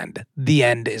love the end. The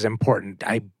end is important.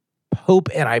 I hope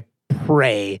and I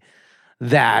pray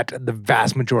that the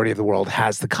vast majority of the world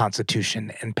has the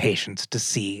constitution and patience to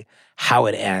see how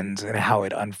it ends and how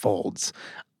it unfolds.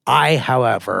 I,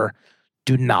 however,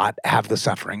 do not have the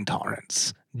suffering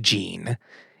tolerance gene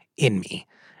in me.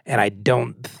 And I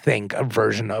don't think a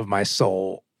version of my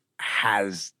soul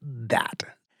has that.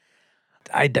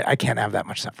 I can't have that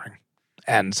much suffering.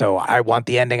 And so I want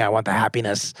the ending. I want the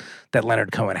happiness that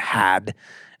Leonard Cohen had,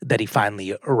 that he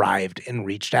finally arrived and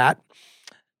reached at.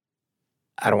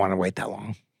 I don't want to wait that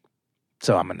long.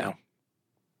 So I'm a no.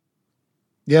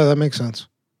 Yeah, that makes sense.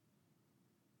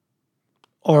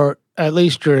 Or at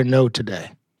least you're a no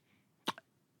today.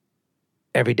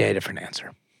 Every day, a different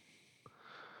answer.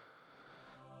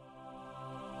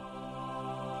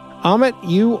 Amit,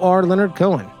 you are Leonard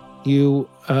Cohen. You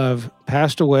have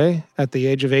passed away at the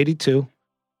age of 82.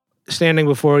 Standing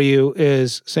before you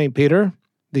is St. Peter,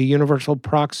 the universal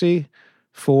proxy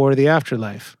for the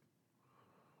afterlife.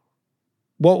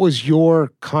 What was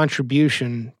your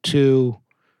contribution to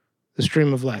the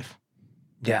stream of life?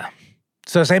 Yeah.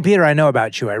 So, St. Peter, I know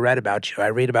about you. I read about you. I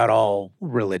read about all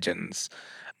religions.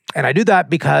 And I do that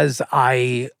because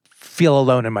I feel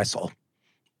alone in my soul.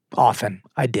 Often.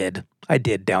 I did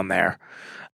down there.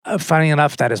 Funny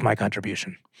enough, that is my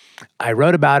contribution. I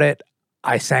wrote about it.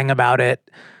 I sang about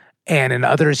it. And in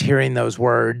others hearing those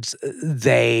words,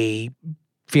 they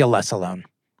feel less alone.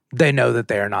 They know that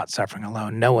they are not suffering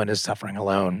alone. No one is suffering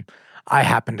alone. I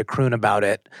happened to croon about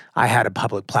it. I had a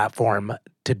public platform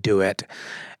to do it.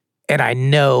 And I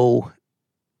know,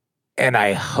 and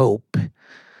I hope,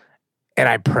 and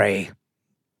I pray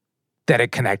that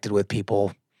it connected with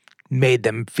people, made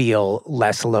them feel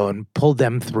less alone, pulled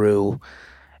them through,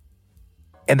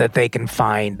 and that they can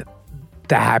find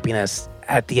the happiness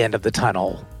at the end of the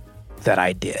tunnel that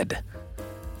I did.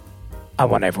 I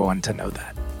want everyone to know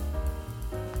that.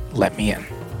 Let me in.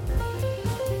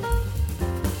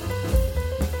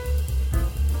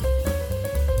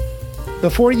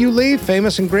 Before you leave,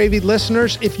 Famous and Gravy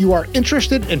listeners, if you are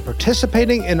interested in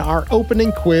participating in our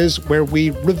opening quiz where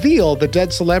we reveal the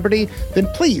dead celebrity, then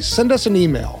please send us an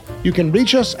email. You can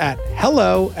reach us at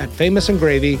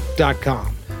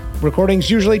hello@famousandgravy.com. Recordings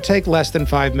usually take less than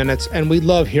 5 minutes, and we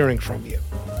love hearing from you.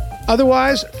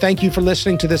 Otherwise, thank you for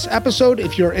listening to this episode.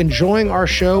 If you're enjoying our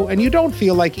show and you don't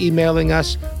feel like emailing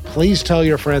us, please tell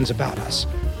your friends about us.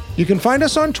 You can find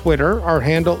us on Twitter. Our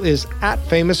handle is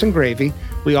 @famousandgravy.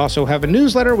 We also have a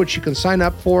newsletter which you can sign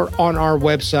up for on our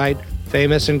website,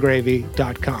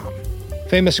 famousandgravy.com.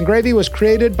 Famous and Gravy was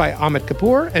created by Amit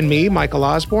Kapoor and me, Michael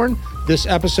Osborne. This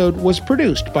episode was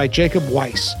produced by Jacob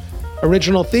Weiss.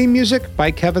 Original theme music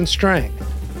by Kevin Strang.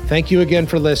 Thank you again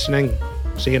for listening.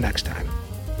 See you next time.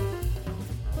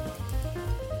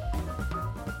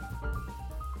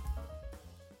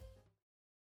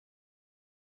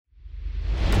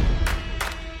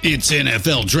 It's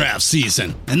NFL draft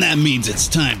season, and that means it's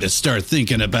time to start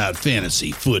thinking about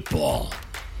fantasy football.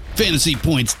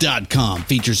 FantasyPoints.com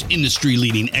features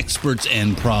industry-leading experts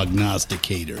and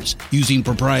prognosticators using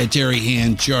proprietary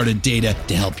hand-charted data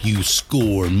to help you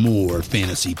score more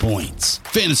fantasy points.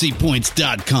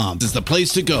 FantasyPoints.com is the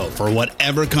place to go for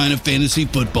whatever kind of fantasy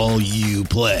football you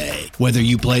play. Whether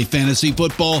you play fantasy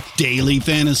football, daily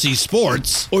fantasy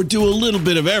sports, or do a little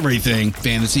bit of everything,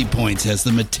 Fantasy Points has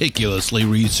the meticulously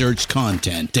researched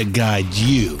content to guide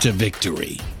you to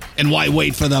victory. And why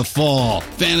wait for the fall?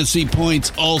 Fantasy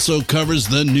Points also covers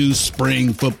the new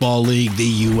spring football league,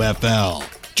 the UFL.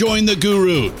 Join the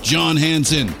guru, John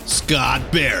Hansen,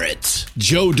 Scott Barrett,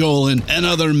 Joe Dolan, and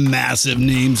other massive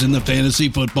names in the fantasy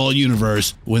football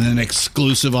universe with an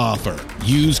exclusive offer.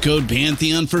 Use code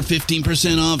Pantheon for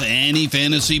 15% off any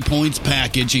Fantasy Points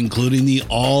package, including the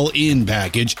all-in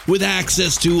package, with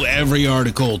access to every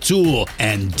article, tool,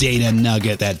 and data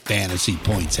nugget that Fantasy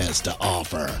Points has to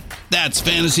offer. That's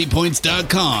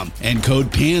FantasyPoints.com and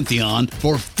code Pantheon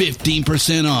for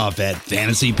 15% off at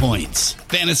Fantasy Points.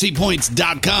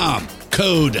 FantasyPoints.com.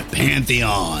 Code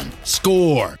Pantheon.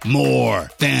 Score more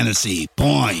fantasy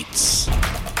points.